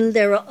 and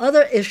there are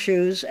other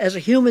issues as a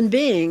human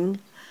being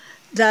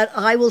that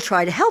I will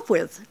try to help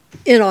with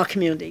in our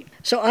community.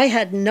 So I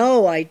had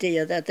no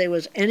idea that there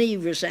was any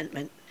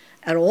resentment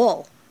at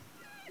all.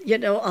 You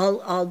know,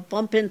 I'll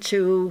bump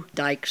into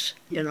dykes,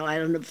 you know,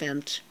 at an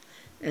event,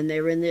 and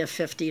they're in their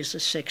 50s or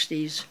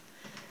 60s.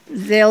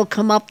 They'll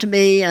come up to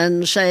me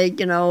and say,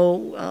 you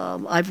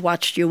know, I've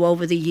watched you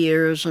over the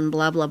years and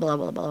blah, blah, blah,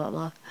 blah, blah,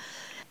 blah.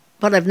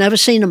 But I've never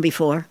seen them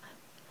before.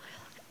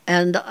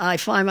 And I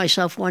find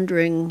myself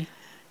wondering,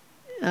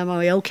 am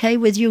I okay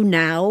with you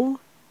now?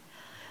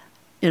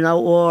 You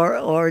know,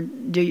 or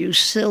do you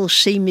still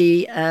see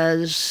me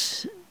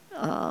as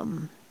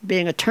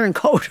being a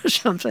turncoat or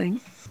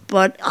something?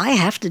 But I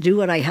have to do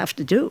what I have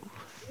to do.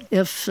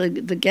 If the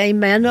gay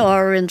men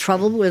are in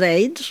trouble with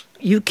AIDS,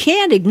 you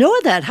can't ignore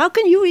that. How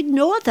can you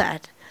ignore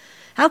that?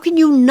 How can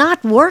you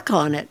not work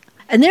on it?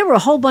 And there were a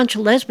whole bunch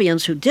of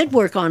lesbians who did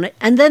work on it,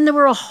 and then there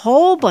were a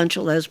whole bunch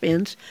of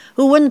lesbians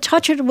who wouldn't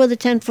touch it with a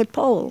 10-foot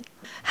pole.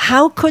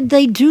 How could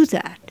they do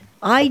that?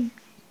 I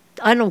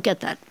don't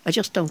get that. I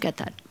just don't get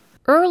that.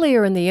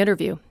 Earlier in the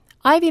interview,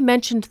 Ivy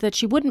mentioned that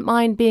she wouldn't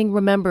mind being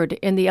remembered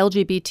in the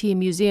LGBT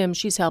museum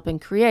she's helping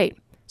create.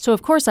 So,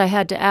 of course, I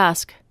had to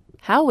ask,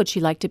 how would she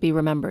like to be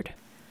remembered?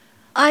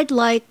 I'd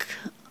like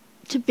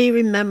to be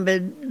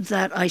remembered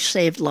that I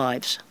saved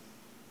lives,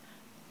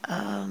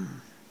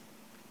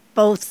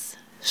 both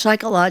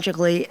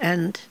psychologically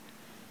and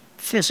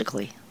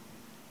physically,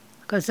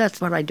 because that's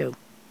what I do.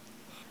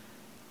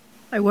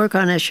 I work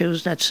on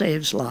issues that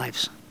saves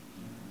lives.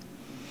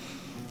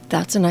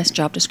 That's a nice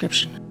job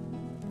description.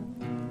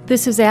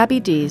 This is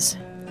Abby Dees,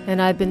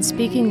 and I've been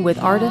speaking with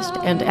artist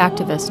and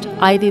activist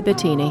Ivy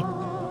Bettini.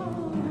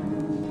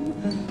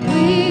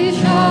 We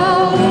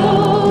shall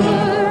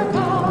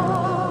overcome.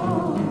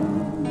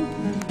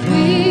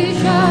 We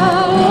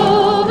shall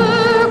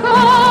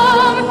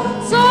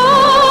overcome someday.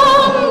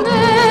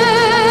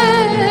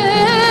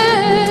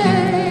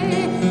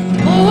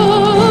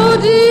 Oh,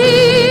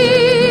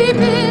 deep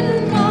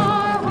in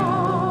my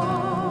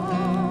heart,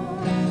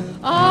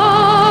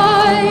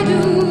 I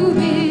do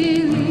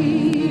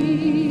believe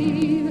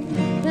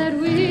that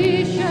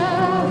we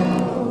shall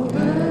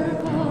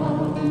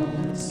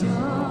overcome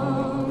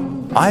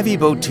someday. Ivy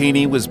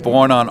Bettini was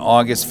born on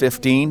August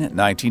 15,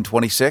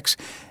 1926,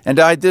 and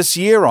died this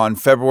year on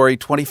February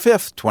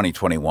 25,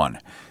 2021.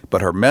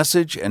 But her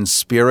message and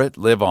spirit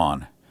live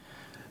on.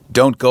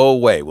 Don't go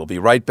away. We'll be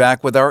right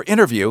back with our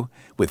interview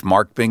with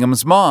Mark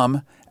Bingham's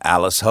mom,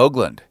 Alice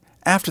Hoagland,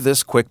 after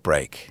this quick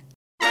break.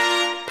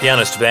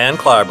 Pianist Van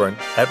Cliburn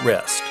at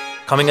rest.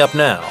 Coming up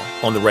now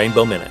on the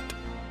Rainbow Minute.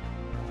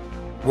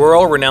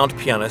 World-renowned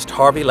pianist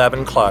Harvey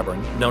Lavin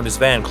Cliburn, known as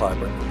Van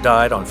Cliburn,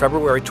 died on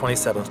February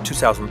 27,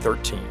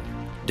 2013.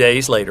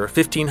 Days later,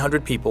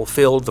 1,500 people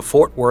filled the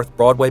Fort Worth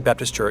Broadway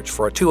Baptist Church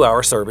for a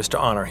 2-hour service to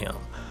honor him.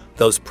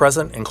 Those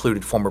present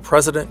included former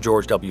President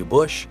George W.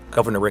 Bush,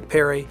 Governor Rick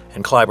Perry,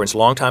 and Cliburn's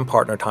longtime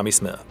partner Tommy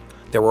Smith.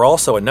 There were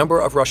also a number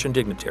of Russian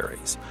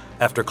dignitaries.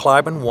 After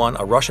Cliburn won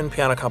a Russian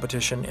piano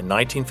competition in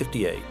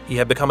 1958, he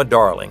had become a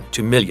darling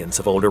to millions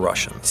of older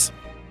Russians.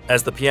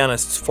 As the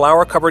pianist's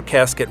flower-covered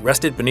casket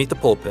rested beneath the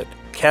pulpit,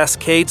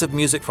 cascades of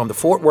music from the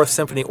Fort Worth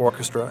Symphony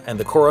Orchestra and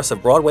the chorus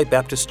of Broadway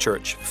Baptist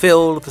Church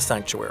filled the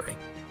sanctuary.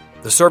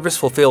 The service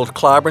fulfilled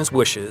Cliburn's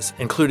wishes,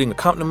 including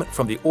accompaniment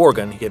from the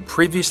organ he had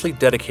previously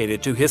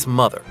dedicated to his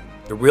mother,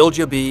 the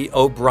Rilja B.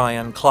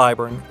 O'Brien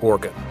Cliburn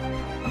organ.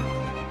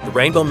 The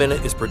Rainbow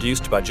Minute is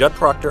produced by Judd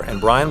Proctor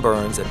and Brian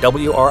Burns at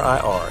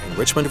WRIR in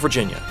Richmond,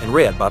 Virginia, and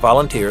read by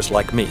volunteers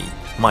like me,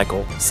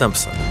 Michael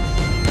Simpson.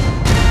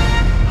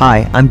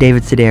 Hi, I'm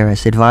David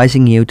Sedaris,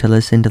 advising you to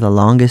listen to the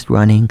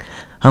longest-running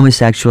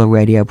homosexual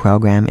radio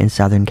program in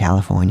Southern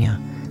California.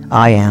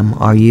 I am,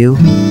 are you?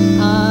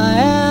 I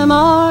am,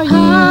 are you?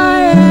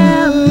 I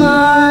am,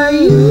 are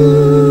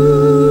you?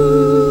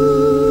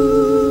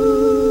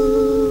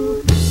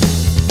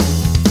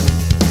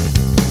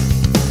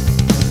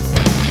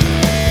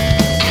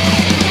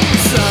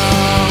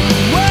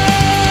 Somewhere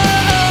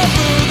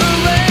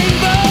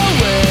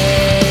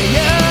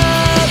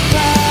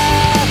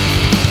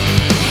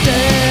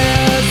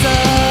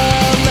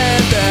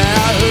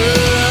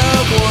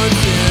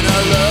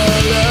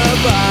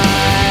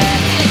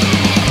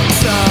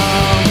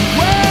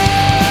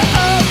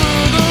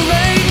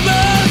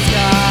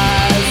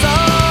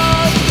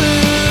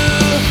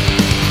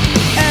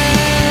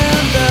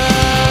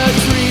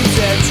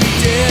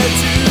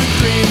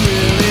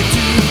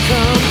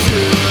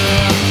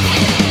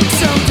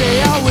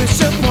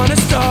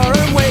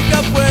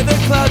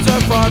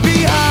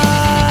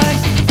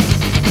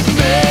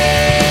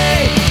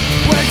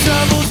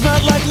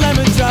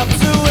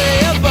drops away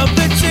above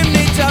the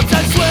chimney tops.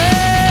 I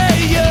swear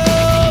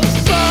you'll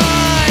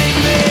find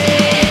me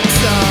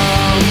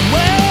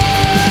somewhere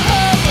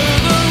over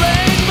the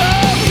rainbow.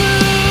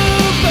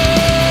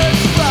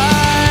 Bluebirds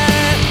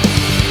fly,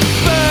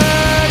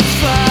 birds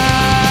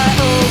fly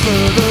over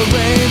the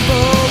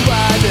rainbow.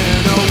 Why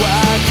then, oh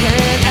why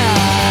can't I?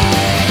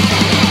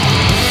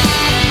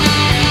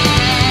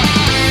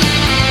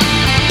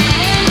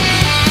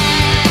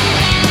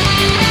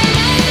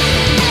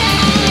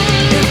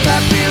 If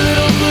happy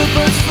little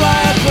bluebirds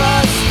fly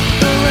across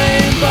the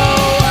rainbow,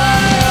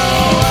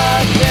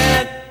 I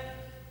can't.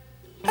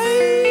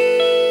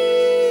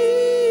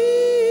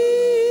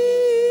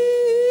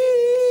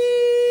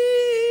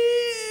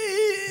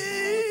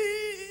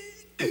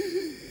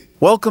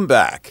 Welcome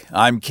back.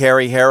 I'm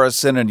Carrie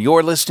Harrison, and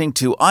you're listening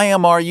to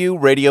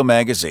IMRU Radio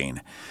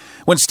Magazine.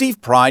 When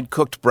Steve Pride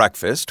cooked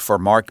breakfast for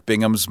Mark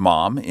Bingham's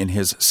mom in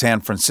his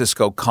San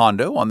Francisco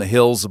condo on the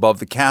hills above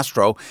the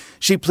Castro,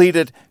 she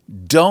pleaded,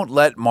 "Don't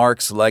let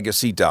Mark's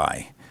legacy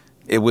die."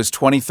 It was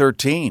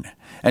 2013,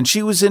 and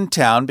she was in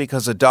town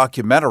because a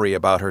documentary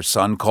about her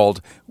son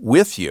called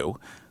With You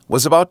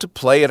was about to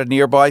play at a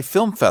nearby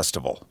film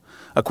festival.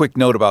 A quick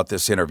note about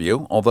this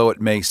interview: although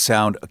it may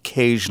sound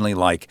occasionally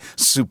like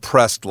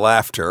suppressed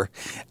laughter,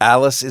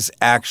 Alice is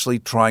actually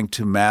trying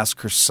to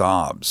mask her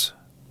sobs.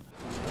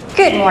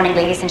 Good morning,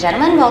 ladies and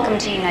gentlemen. Welcome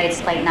to United's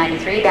Flight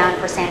 93 bound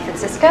for San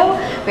Francisco.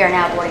 We are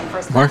now boarding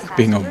first class Mark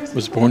Bingham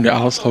was born to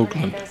Alice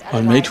Hoagland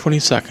on May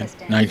 22,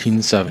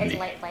 1970,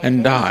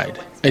 and died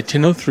at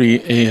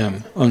 10:03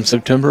 a.m. on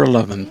September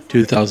 11,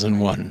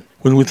 2001,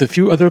 when with a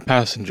few other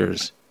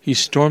passengers, he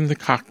stormed the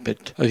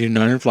cockpit of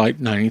United Flight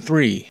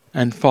 93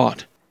 and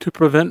fought to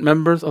prevent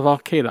members of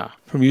Al-Qaeda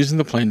from using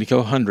the plane to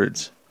kill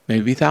hundreds,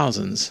 maybe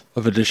thousands,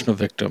 of additional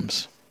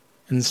victims.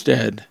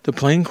 Instead, the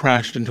plane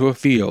crashed into a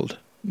field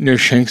near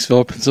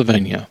Shanksville,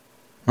 Pennsylvania.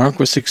 Mark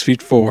was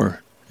 6'4"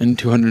 and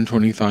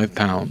 225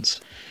 pounds.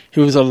 He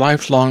was a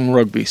lifelong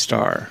rugby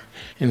star.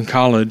 In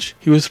college,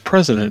 he was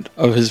president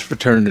of his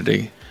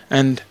fraternity,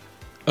 and,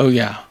 oh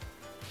yeah,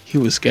 he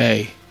was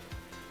gay.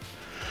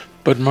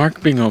 But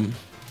Mark Bingham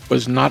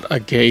was not a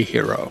gay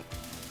hero.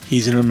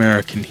 He's an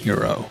American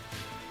hero.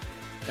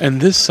 And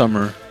this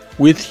summer,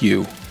 With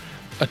You,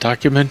 a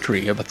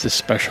documentary about this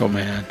special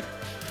man,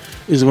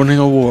 is winning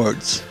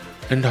awards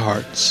and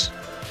hearts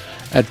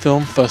at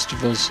film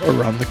festivals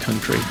around the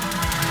country.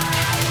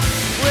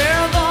 Where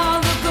have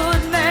all the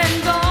good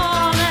men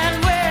gone,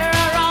 and where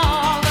are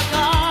all the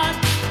gone?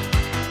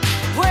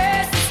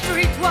 Where's the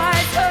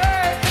streetwise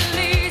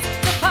Hercules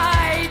to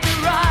fight the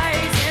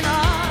rising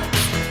odds?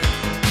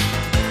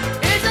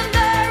 Isn't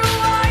there a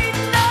white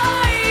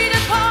knight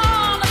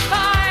upon a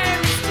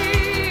fiery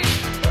steed?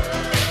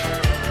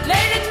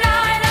 Late at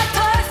night I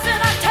toss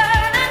and I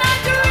turn and I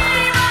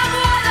dream of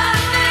what I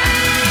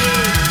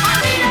need. I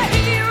need a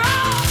hero.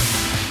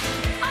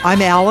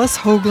 I'm Alice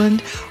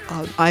Hoagland.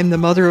 I'm the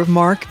mother of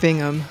Mark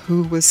Bingham,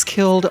 who was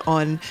killed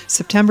on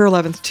September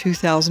 11th,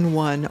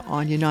 2001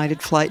 on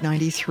United Flight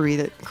 93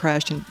 that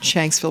crashed in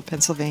Shanksville,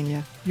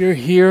 Pennsylvania. You're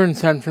here in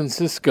San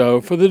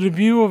Francisco for the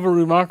debut of a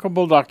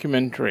remarkable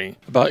documentary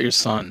about your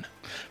son.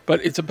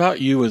 But it's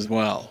about you as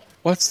well.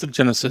 What's the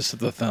genesis of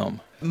the film?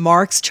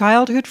 Mark's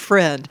childhood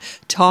friend,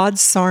 Todd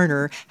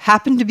Sarner,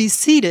 happened to be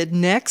seated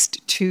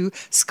next to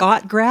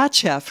Scott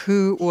Gratcheff,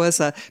 who was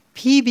a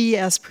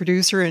PBS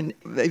producer, and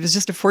it was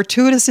just a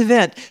fortuitous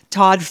event.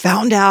 Todd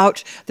found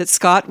out that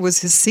Scott was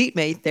his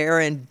seatmate there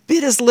and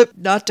bit his lip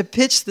not to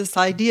pitch this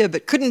idea,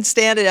 but couldn't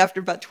stand it after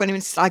about 20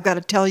 minutes. I've got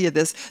to tell you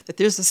this, that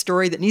there's a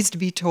story that needs to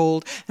be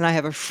told, and I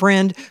have a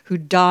friend who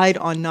died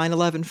on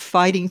 9/11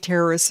 fighting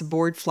terrorists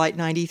aboard Flight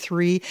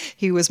 93.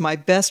 He was my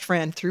best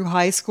friend through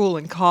high school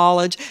and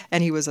college,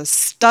 and he was a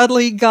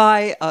studly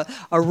guy,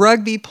 a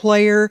rugby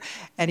player,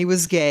 and he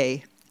was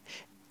gay.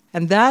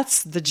 And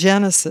that's the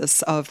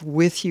genesis of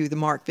With You, the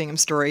Mark Bingham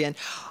story. And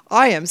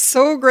I am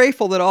so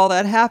grateful that all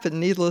that happened,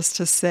 needless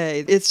to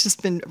say. It's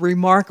just been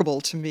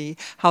remarkable to me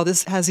how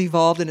this has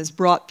evolved and has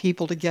brought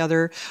people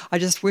together. I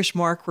just wish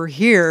Mark were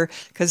here,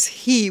 because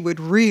he would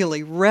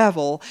really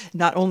revel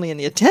not only in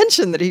the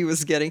attention that he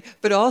was getting,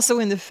 but also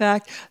in the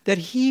fact that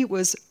he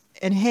was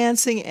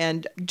enhancing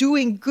and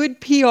doing good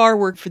PR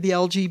work for the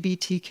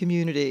LGBT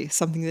community,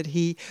 something that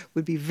he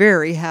would be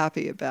very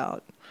happy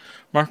about.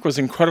 Mark was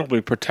incredibly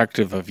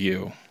protective of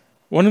you.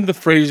 One of the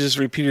phrases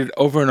repeated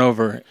over and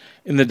over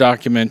in the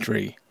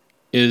documentary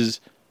is,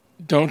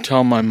 "Don't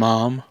tell my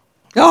mom."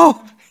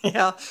 Oh,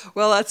 yeah.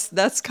 Well,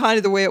 that's kind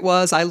of the way it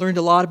was. I learned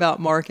a lot about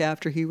Mark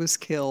after he was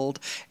killed,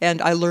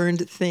 and I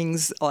learned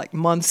things like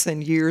months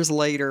and years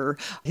later.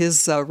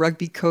 His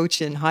rugby coach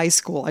in high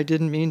school, I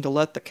didn't mean to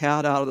let the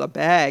cat out of the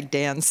bag,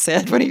 Dan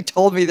said when he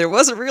told me there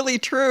wasn't really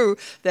true,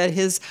 that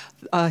his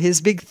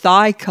big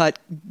thigh cut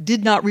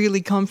did not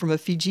really come from a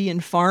Fijian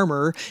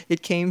farmer.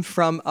 It came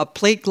from a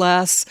plate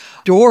glass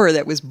door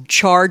that was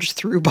charged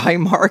through by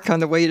Mark on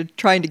the way to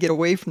trying to get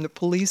away from the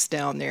police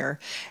down there.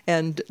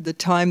 And the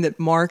time that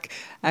Mark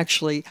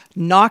actually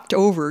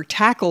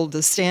tackled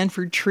the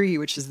Stanford tree,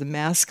 which is the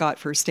mascot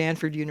for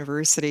Stanford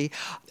University,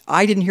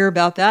 I didn't hear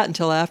about that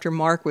until after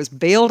Mark was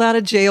bailed out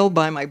of jail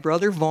by my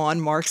brother Vaughn,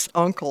 Mark's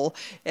uncle,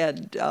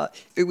 and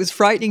it was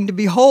frightening to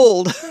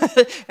behold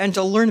and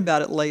to learn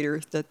about it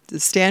later, that the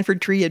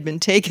Stanford tree had been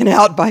taken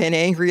out by an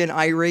angry and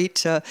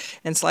irate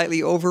and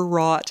slightly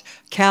overwrought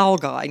Cal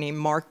guy named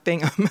Mark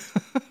Bingham.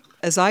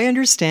 As I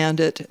understand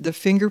it, the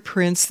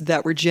fingerprints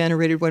that were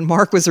generated when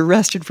Mark was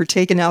arrested for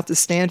taking out the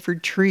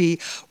Stanford tree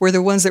were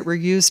the ones that were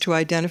used to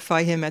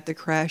identify him at the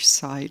crash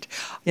site.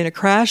 In a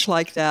crash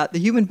like that, the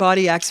human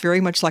body acts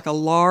very much like a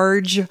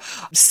large,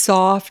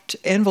 soft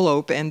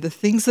envelope, and the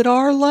things that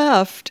are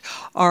left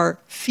are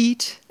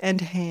feet and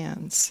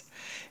hands.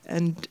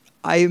 And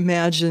I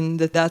imagine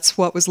that that's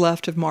what was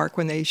left of Mark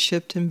when they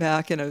shipped him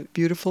back in a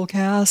beautiful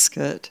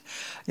casket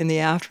in the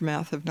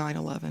aftermath of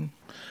 9/11.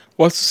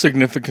 What's the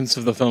significance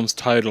of the film's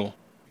title,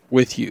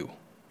 With You?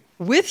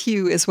 With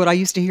you is what I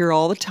used to hear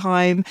all the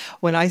time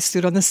when I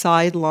stood on the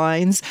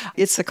sidelines.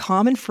 It's a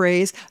common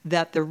phrase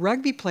that the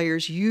rugby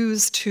players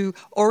use to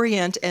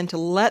orient and to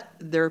let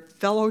their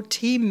fellow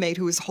teammate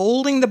who is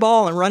holding the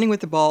ball and running with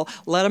the ball,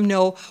 let them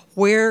know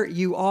where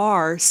you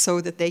are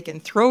so that they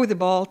can throw the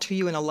ball to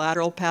you in a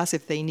lateral pass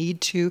if they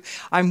need to.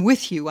 I'm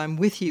with you, I'm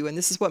with you. And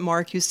this is what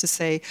Mark used to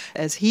say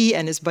as he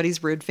and his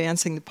buddies were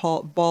advancing the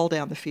ball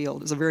down the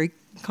field. It's a very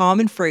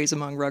common phrase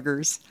among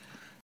ruggers.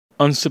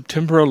 On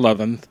September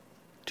 11th,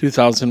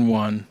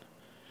 2001,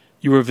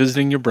 you were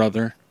visiting your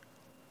brother,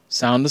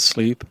 sound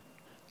asleep.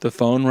 The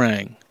phone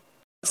rang.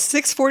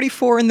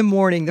 6:44 in the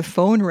morning, the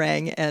phone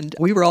rang, and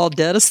we were all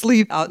dead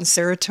asleep out in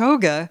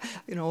Saratoga,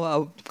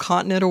 a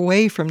continent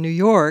away from New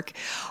York.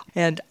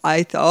 And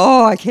I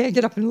thought, I can't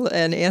get up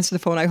and answer the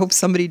phone. I hope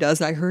somebody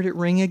does. I heard it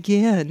ring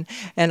again.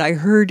 And I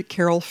heard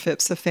Carol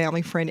Phipps, a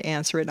family friend,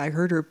 answer it. And I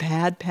heard her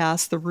pad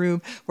past the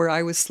room where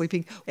I was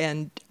sleeping.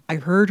 And I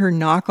heard her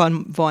knock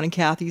on Vaughn and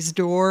Kathy's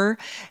door.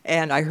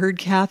 And I heard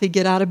Kathy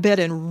get out of bed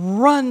and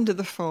run to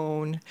the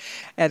phone.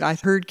 And I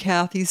heard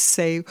Kathy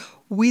say,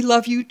 "We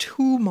love you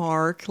too,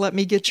 Mark. Let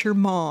me get your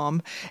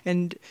mom."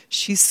 And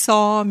she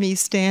saw me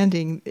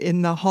standing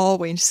in the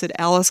hallway and she said,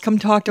 "Alice, come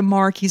talk to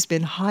Mark. He's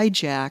been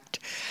hijacked."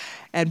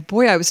 And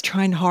boy, I was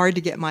trying hard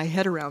to get my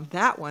head around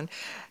that one.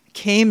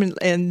 Came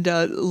and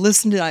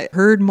listened, and I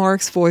heard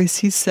Mark's voice.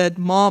 He said,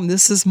 "Mom,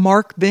 this is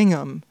Mark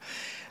Bingham."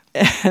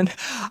 And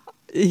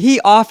he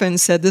often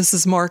said, "This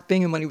is Mark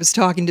Bingham," when he was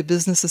talking to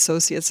business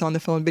associates on the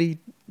phone, but he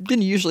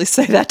didn't usually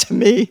say that to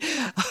me.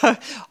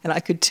 And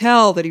I could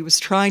tell that he was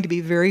trying to be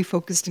very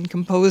focused and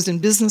composed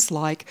and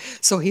businesslike,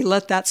 so he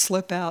let that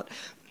slip out.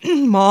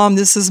 "Mom,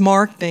 this is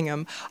Mark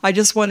Bingham. I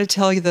just want to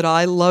tell you that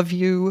I love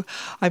you.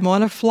 I'm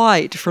on a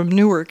flight from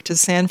Newark to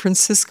San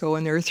Francisco,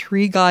 and there are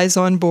 3 guys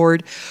on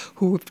board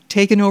who have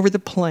taken over the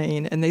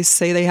plane, and they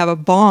say they have a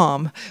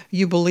bomb.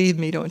 You believe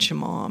me, don't you,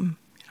 Mom?"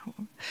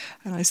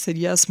 And I said,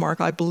 "Yes, Mark,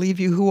 I believe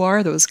you. Who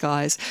are those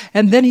guys?"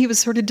 And then he was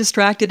sort of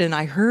distracted, and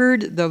I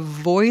heard the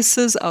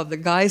voices of the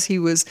guys he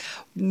was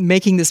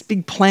making this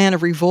big plan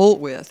of revolt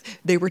with.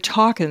 They were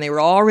talking. They were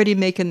already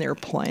making their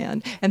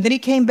plan. And then he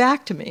came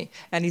back to me,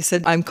 and he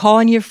said, "I'm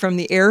calling you from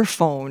the air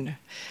phone."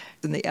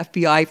 And the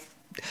FBI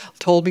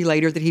told me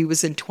later that he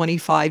was in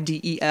 25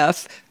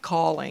 DEF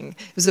calling.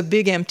 It was a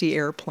big empty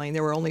airplane.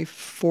 There were only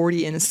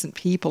 40 innocent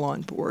people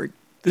on board.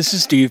 This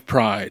is Steve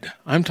Pride.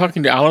 I'm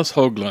talking to Alice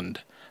Hoagland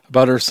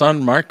about her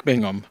son Mark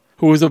Bingham,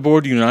 who was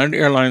aboard United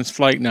Airlines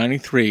Flight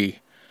 93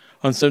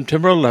 on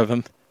September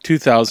 11th,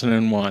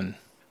 2001.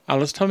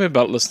 Alice, tell me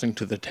about listening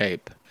to the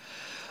tape.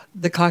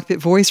 The cockpit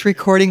voice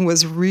recording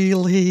was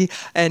really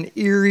an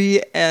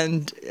eerie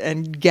and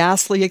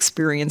ghastly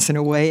experience in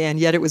a way, and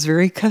yet it was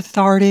very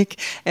cathartic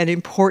and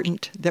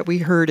important that we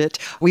heard it.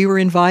 We were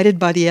invited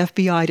by the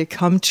FBI to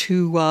come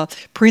to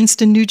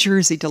Princeton, New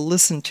Jersey to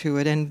listen to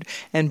it,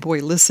 and boy,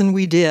 listen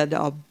we did.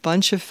 A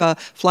bunch of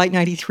Flight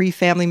 93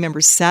 family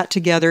members sat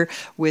together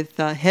with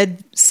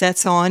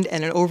headsets on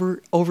and an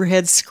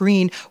overhead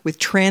screen with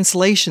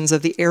translations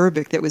of the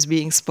Arabic that was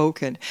being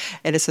spoken.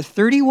 And it's a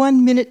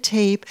 31-minute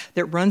tape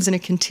that runs in a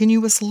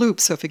continuous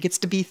loop. So if it gets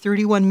to be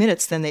 31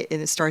 minutes, then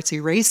it starts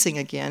erasing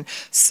again.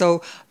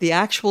 So the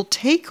actual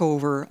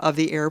takeover of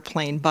the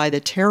airplane by the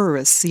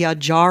terrorist, Ziad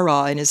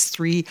Jarrah and his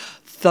 3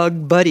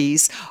 thug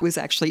buddies, was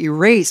actually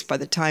erased by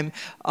the time,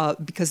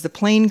 because the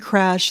plane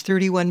crashed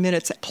 31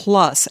 minutes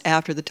plus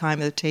after the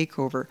time of the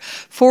takeover.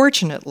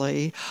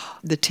 Fortunately,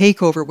 the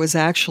takeover was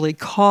actually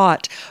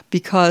caught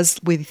because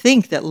we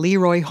think that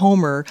Leroy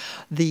Homer,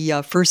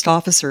 the first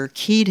officer,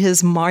 keyed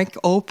his mic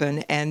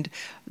open, and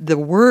the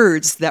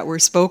words that were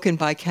spoken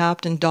by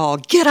Captain Dahl,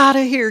 "Get out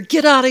of here,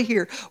 get out of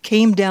here,"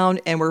 came down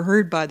and were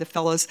heard by the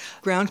fellows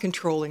ground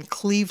control in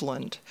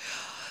Cleveland.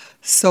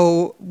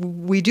 So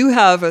we do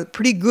have a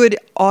pretty good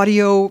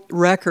audio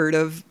record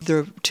of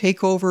the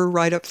takeover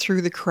right up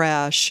through the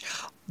crash.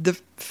 The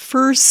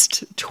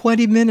first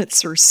 20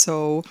 minutes or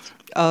so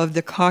of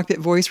the cockpit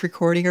voice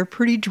recording are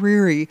pretty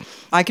dreary.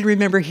 I can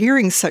remember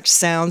hearing such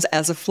sounds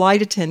as a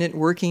flight attendant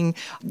working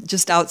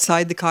just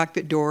outside the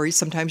cockpit door.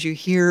 Sometimes you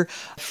hear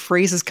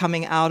phrases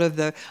coming out of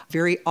the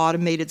very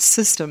automated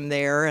system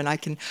there, and I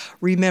can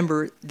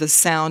remember the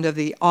sound of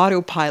the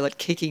autopilot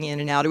kicking in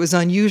and out. It was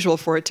unusual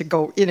for it to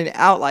go in and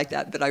out like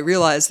that, but I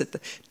realized that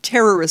the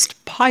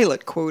terrorist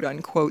pilot, quote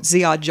unquote,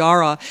 Ziad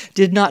Jarrah,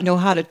 did not know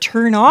how to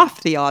turn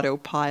off the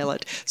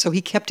autopilot, so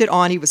he kept it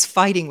on. He was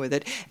fighting with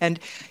it, and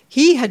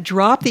he had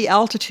dropped the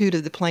altitude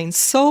of the plane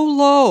so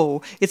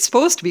low. It's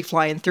supposed to be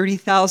flying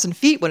 30,000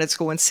 feet when it's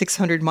going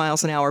 600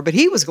 miles an hour, but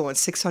he was going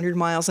 600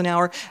 miles an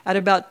hour at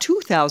about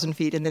 2,000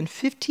 feet, and then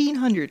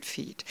 1,500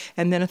 feet,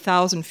 and then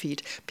 1,000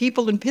 feet.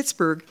 People in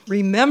Pittsburgh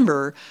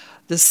remember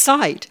the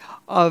sight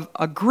of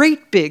a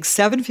great big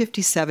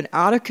 757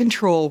 out of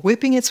control,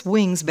 whipping its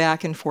wings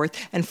back and forth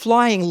and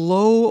flying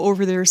low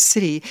over their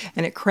city,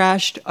 and it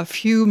crashed a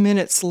few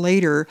minutes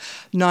later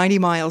 90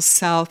 miles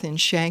south in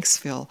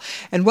Shanksville.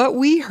 And what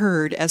we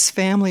heard as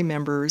family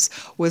members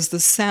was the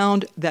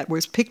sound that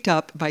was picked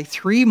up by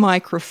 3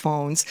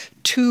 microphones,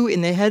 2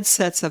 in the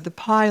headsets of the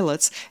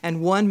pilots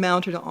and 1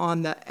 mounted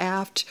on the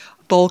aft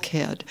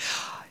bulkhead.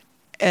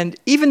 And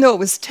even though it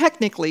was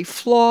technically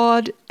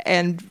flawed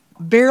and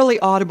barely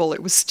audible,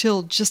 it was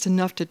still just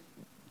enough to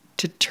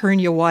turn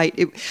you white.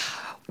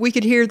 We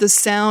could hear the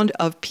sound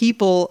of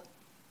people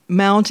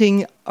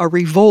mounting a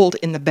revolt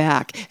in the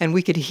back, and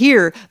we could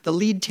hear the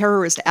lead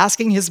terrorist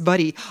asking his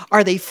buddy,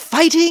 "Are they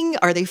fighting?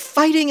 Are they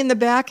fighting in the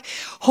back?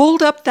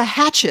 Hold up the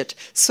hatchet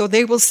so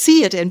they will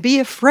see it and be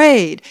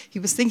afraid." He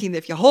was thinking that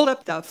if you hold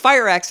up the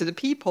fire axe to the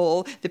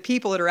peephole, the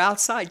people that are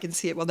outside can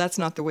see it. Well, that's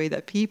not the way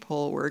that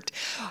peephole worked.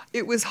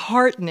 It was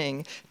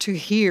heartening to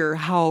hear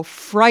how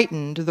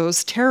frightened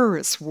those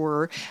terrorists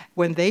were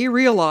when they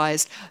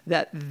realized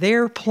that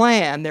their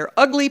plan, their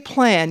ugly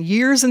plan,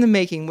 years in the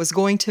making, was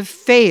going to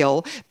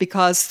fail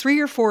because 3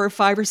 or 4 or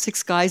 5 or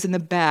 6 guys in the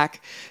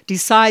back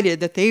decided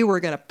that they were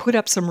going to put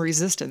up some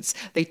resistance.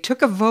 They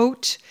took a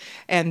vote,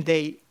 and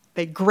they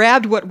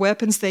grabbed what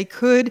weapons they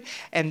could,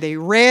 and they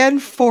ran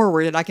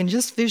forward. And I can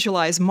just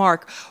visualize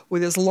Mark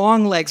with his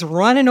long legs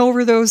running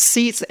over those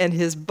seats and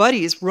his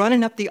buddies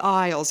running up the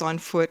aisles on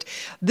foot.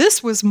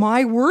 This was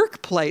my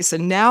workplace,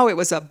 and now it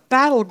was a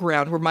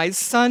battleground where my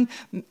son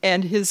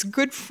and his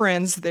good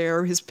friends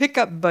there, his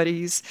pickup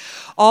buddies,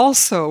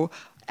 also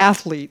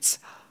athletes,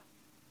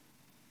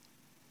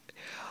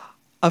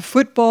 a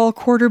football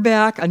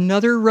quarterback,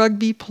 another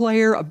rugby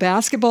player, a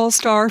basketball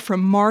star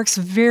from Mark's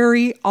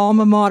very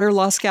alma mater,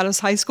 Los Gatos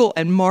High School,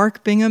 and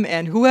Mark Bingham,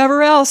 and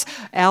whoever else,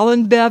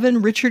 Alan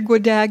Bevan, Richard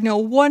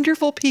Guadagno,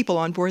 wonderful people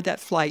on board that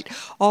flight,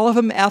 all of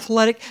them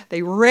athletic.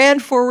 They ran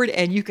forward,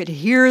 and you could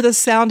hear the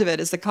sound of it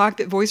as the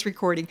cockpit voice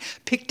recording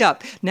picked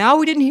up. Now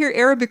we didn't hear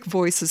Arabic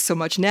voices so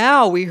much.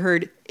 Now we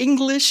heard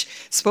English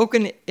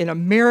spoken in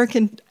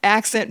American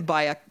accent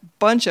by a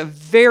bunch of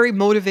very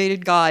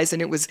motivated guys,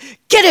 and it was,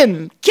 get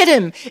him,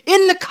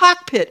 in the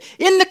cockpit.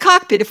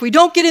 If we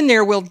don't get in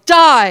there, we'll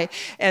die.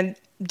 And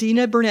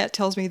Dina Burnett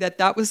tells me that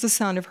that was the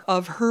sound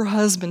of her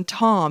husband,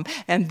 Tom.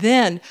 And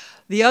then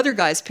the other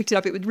guys picked it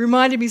up. It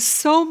reminded me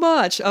so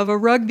much of a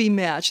rugby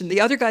match. And the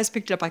other guys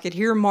picked it up. I could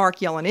hear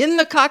Mark yelling, in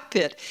the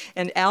cockpit.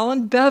 And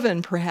Alan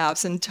Bevan,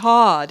 perhaps, and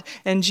Todd,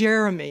 and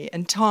Jeremy,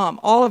 and Tom,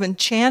 all of them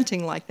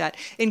chanting like that,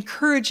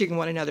 encouraging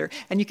one another.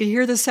 And you could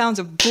hear the sounds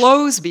of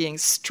blows being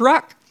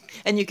struck.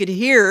 And you could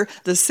hear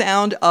the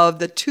sound of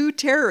the 2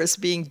 terrorists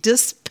being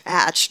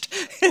dispatched.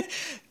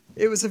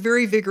 It was a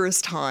very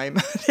vigorous time.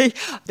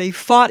 They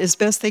fought as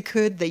best they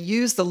could. They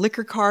used the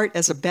liquor cart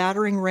as a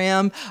battering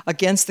ram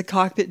against the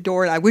cockpit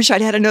door. And I wish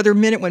I'd had another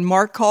minute when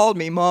Mark called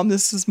me. "Mom,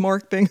 this is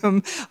Mark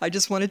Bingham. I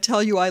just want to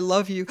tell you I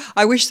love you."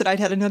 I wish that I'd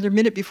had another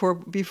minute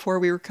before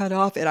we were cut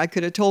off, and I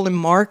could have told him,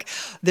 "Mark,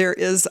 there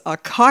is a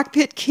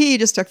cockpit key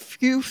just a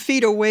few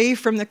feet away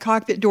from the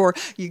cockpit door.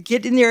 You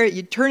get in there,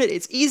 you turn it.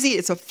 It's easy.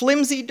 It's a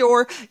flimsy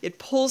door. It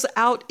pulls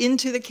out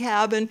into the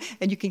cabin,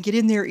 and you can get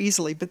in there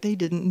easily." But they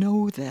didn't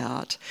know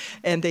that.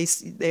 And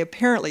they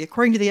apparently,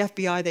 according to the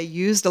FBI, they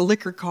used a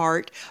liquor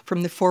cart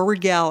from the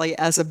forward galley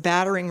as a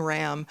battering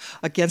ram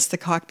against the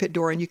cockpit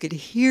door. And you could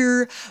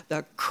hear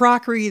the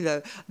crockery,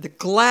 the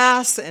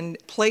glass and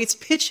plates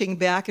pitching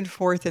back and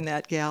forth in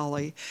that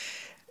galley.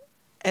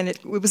 And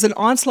it was an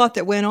onslaught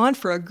that went on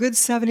for a good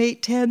 7,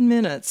 8, 10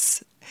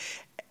 minutes.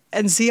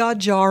 And Ziad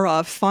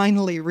Jarrah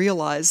finally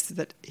realized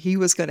that he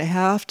was going to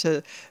have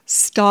to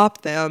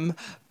stop them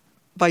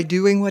by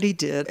doing what he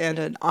did. And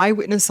an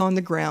eyewitness on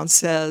the ground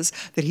says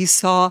that he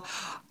saw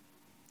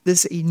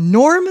this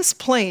enormous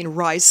plane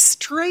rise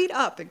straight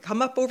up and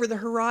come up over the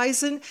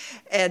horizon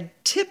and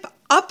tip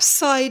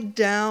upside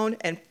down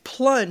and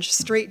plunge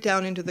straight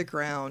down into the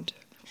ground.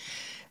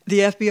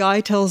 The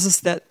FBI tells us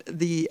that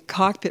the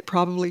cockpit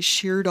probably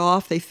sheared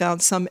off. They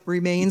found some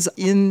remains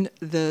in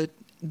the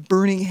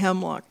burning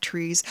hemlock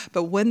trees.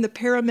 But when the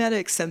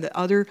paramedics and the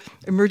other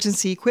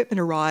emergency equipment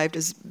arrived,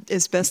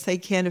 as best they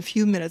can a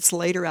few minutes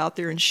later out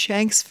there in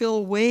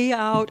Shanksville, way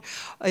out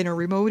in a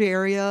remote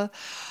area,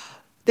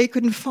 they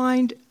couldn't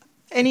find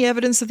any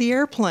evidence of the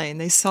airplane.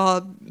 They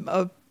saw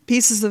a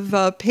pieces of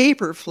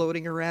paper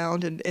floating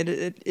around, and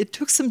it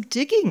took some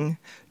digging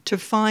to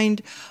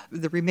find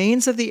the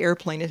remains of the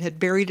airplane. It had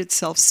buried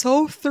itself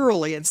so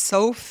thoroughly and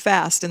so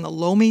fast in the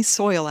loamy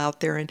soil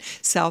out there in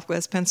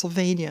southwest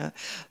Pennsylvania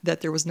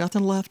that there was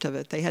nothing left of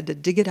it. They had to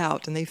dig it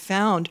out, and they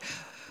found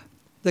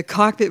the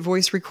cockpit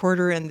voice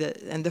recorder and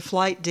the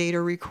flight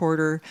data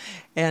recorder.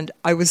 And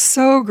I was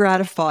so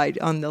gratified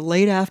on the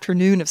late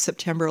afternoon of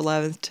September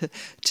 11th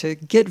to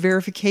get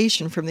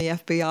verification from the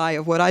FBI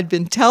of what I'd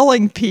been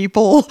telling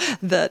people,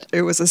 that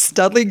it was a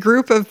Studley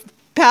group of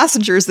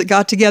passengers that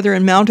got together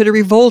and mounted a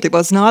revolt. It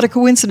was not a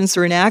coincidence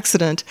or an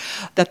accident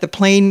that the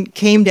plane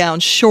came down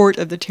short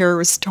of the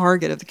terrorist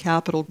target of the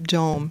Capitol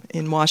Dome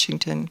in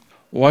Washington.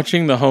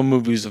 Watching the home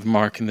movies of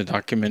Mark in the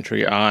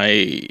documentary,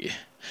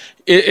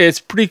 it's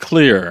pretty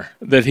clear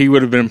that he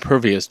would have been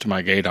impervious to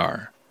my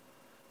gaydar.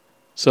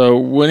 So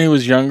when he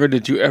was younger,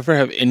 did you ever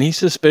have any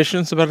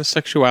suspicions about his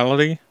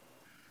sexuality?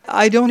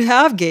 I don't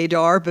have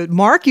gaydar, but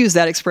Mark used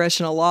that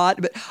expression a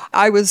lot. But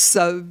I was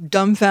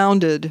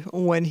dumbfounded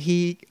when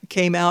he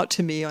came out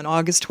to me on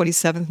August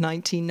 27th,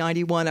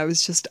 1991. I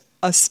was just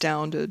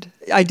astounded.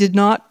 I did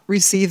not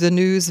receive the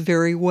news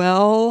very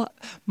well.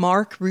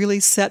 Mark really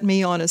set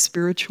me on a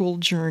spiritual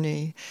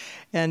journey,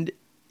 and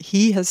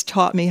he has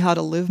taught me how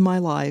to live my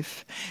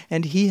life,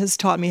 and he has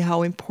taught me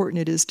how important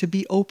it is to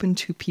be open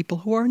to people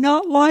who are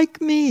not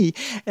like me,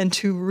 and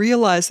to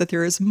realize that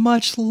there is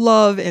much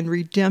love and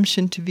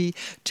redemption to be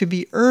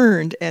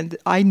earned, and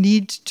I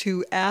need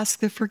to ask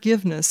the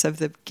forgiveness of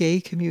the gay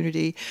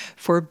community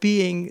for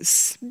being,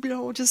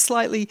 just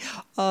slightly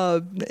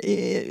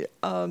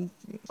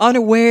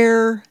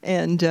unaware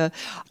and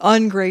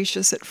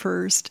ungracious at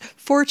first.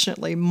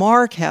 Fortunately,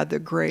 Mark had the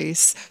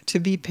grace to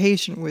be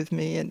patient with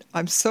me, and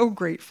I'm so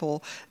grateful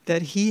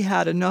that he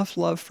had enough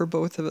love for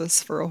both of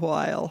us for a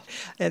while.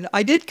 And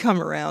I did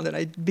come around, and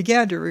I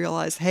began to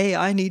realize, hey,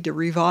 I need to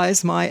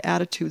revise my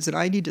attitudes, and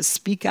I need to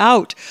speak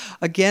out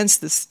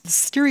against this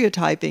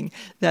stereotyping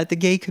that the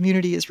gay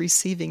community is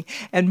receiving.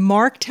 And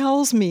Mark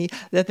tells me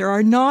that there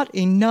are not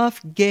enough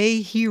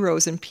gay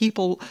heroes and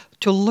people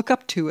to look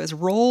up to as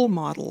role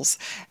models,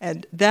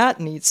 and that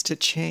needs to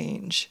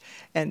change.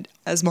 And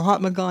as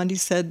Mahatma Gandhi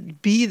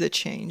said, be the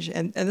change.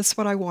 And that's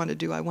what I want to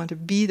do. I want to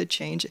be the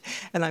change.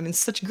 And I'm in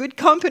such good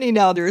company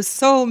now. There are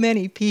so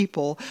many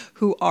people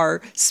who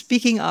are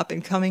speaking up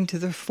and coming to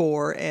the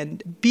fore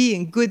and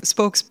being good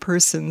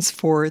spokespersons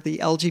for the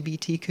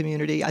LGBT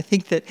community. I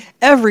think that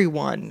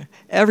everyone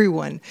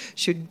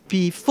should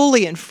be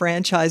fully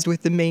enfranchised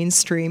with the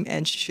mainstream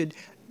and should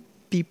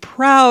be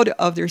proud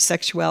of their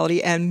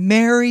sexuality and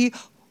marry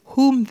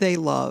whom they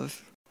love.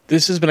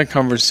 This has been a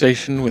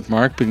conversation with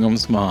Mark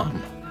Bingham's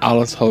mom,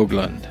 Alice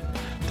Hoagland.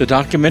 The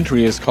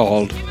documentary is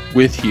called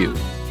With You.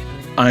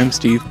 I'm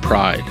Steve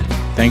Pride.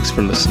 Thanks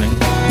for listening.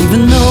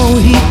 Even though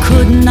he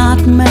could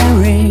not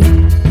marry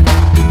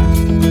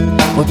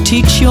or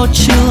teach your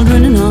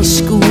children in our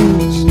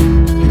schools,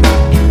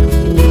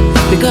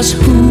 because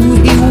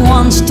who he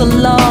wants to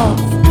love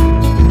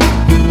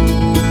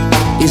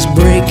is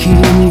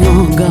breaking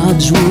your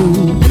God's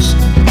rules.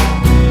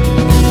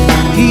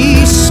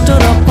 He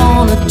stood up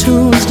on a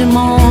Tuesday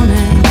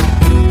morning.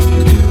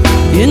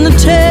 In the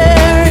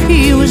terror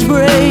he was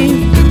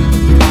brave,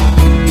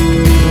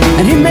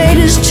 and he made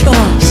his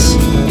choice,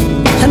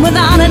 and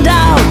without a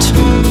doubt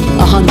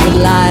 100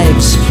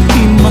 lives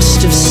he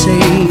must have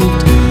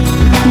saved.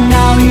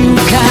 Now you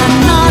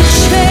cannot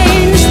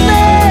change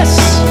this,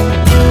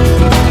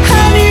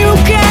 and you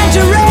can't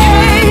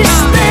erase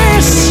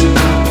this.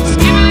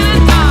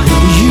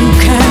 You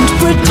can't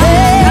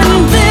pretend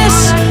this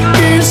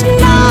is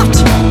not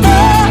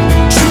the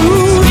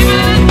truth.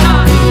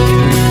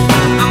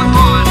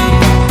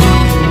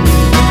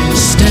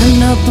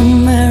 Stand up,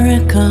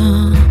 America.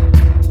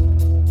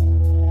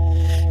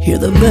 Hear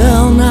the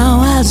bell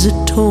now as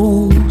it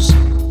tolls.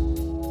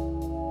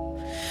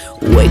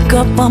 Wake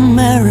up,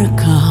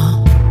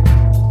 America.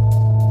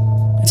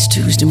 It's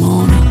Tuesday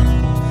morning.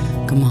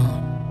 Come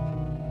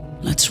on,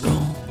 let's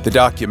roll. The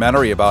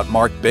documentary about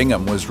Mark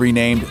Bingham was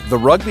renamed The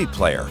Rugby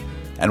Player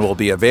and will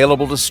be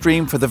available to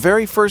stream for the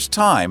very first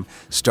time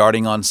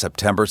starting on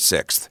September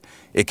 6th.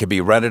 It can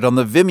be rented on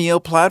the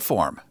Vimeo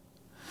platform.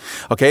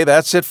 Okay,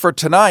 that's it for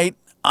tonight.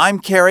 I'm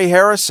Carrie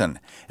Harrison,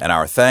 and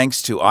our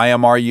thanks to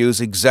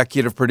IMRU's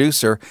executive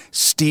producer,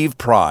 Steve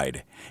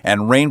Pride,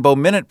 and Rainbow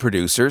Minute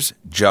producers,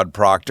 Judd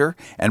Proctor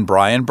and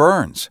Brian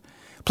Burns.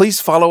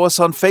 Please follow us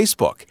on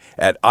Facebook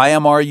at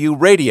IMRU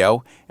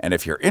Radio, and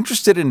if you're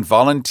interested in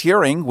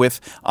volunteering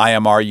with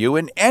IMRU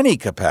in any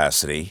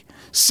capacity,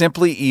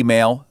 simply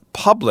email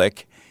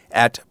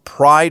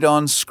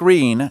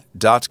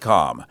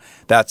public@prideonscreen.com.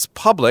 That's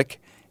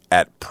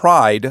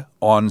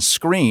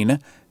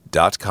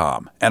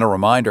public@prideonscreen.com. And a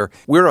reminder,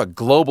 we're a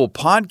global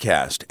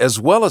podcast as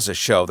well as a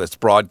show that's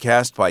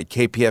broadcast by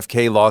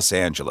KPFK Los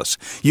Angeles.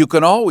 You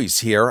can always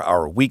hear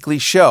our weekly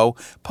show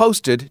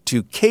posted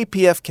to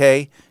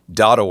kpfk.org.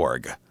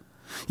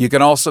 You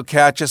can also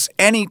catch us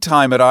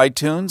anytime at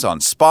iTunes, on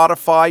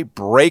Spotify,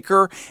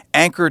 Breaker,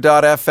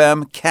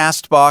 Anchor.fm,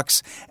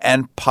 CastBox,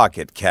 and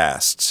Pocket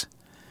Casts.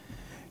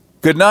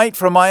 Good night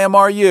from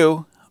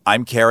IMRU.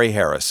 I'm Carrie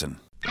Harrison.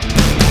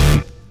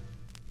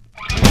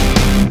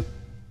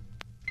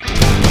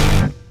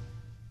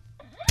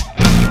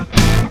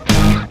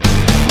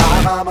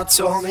 My mama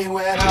told me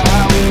when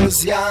I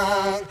was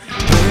young,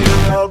 we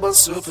were all born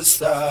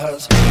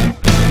superstars.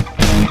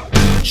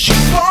 She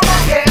pulled my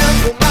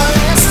hand, put my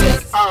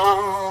lesson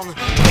on, in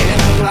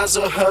a glass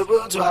of her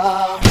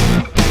boudoir.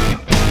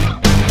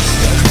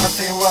 There's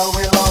nothing wrong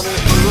with all the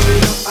who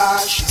you are,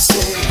 she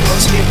said,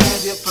 'cause you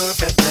have your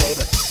perfect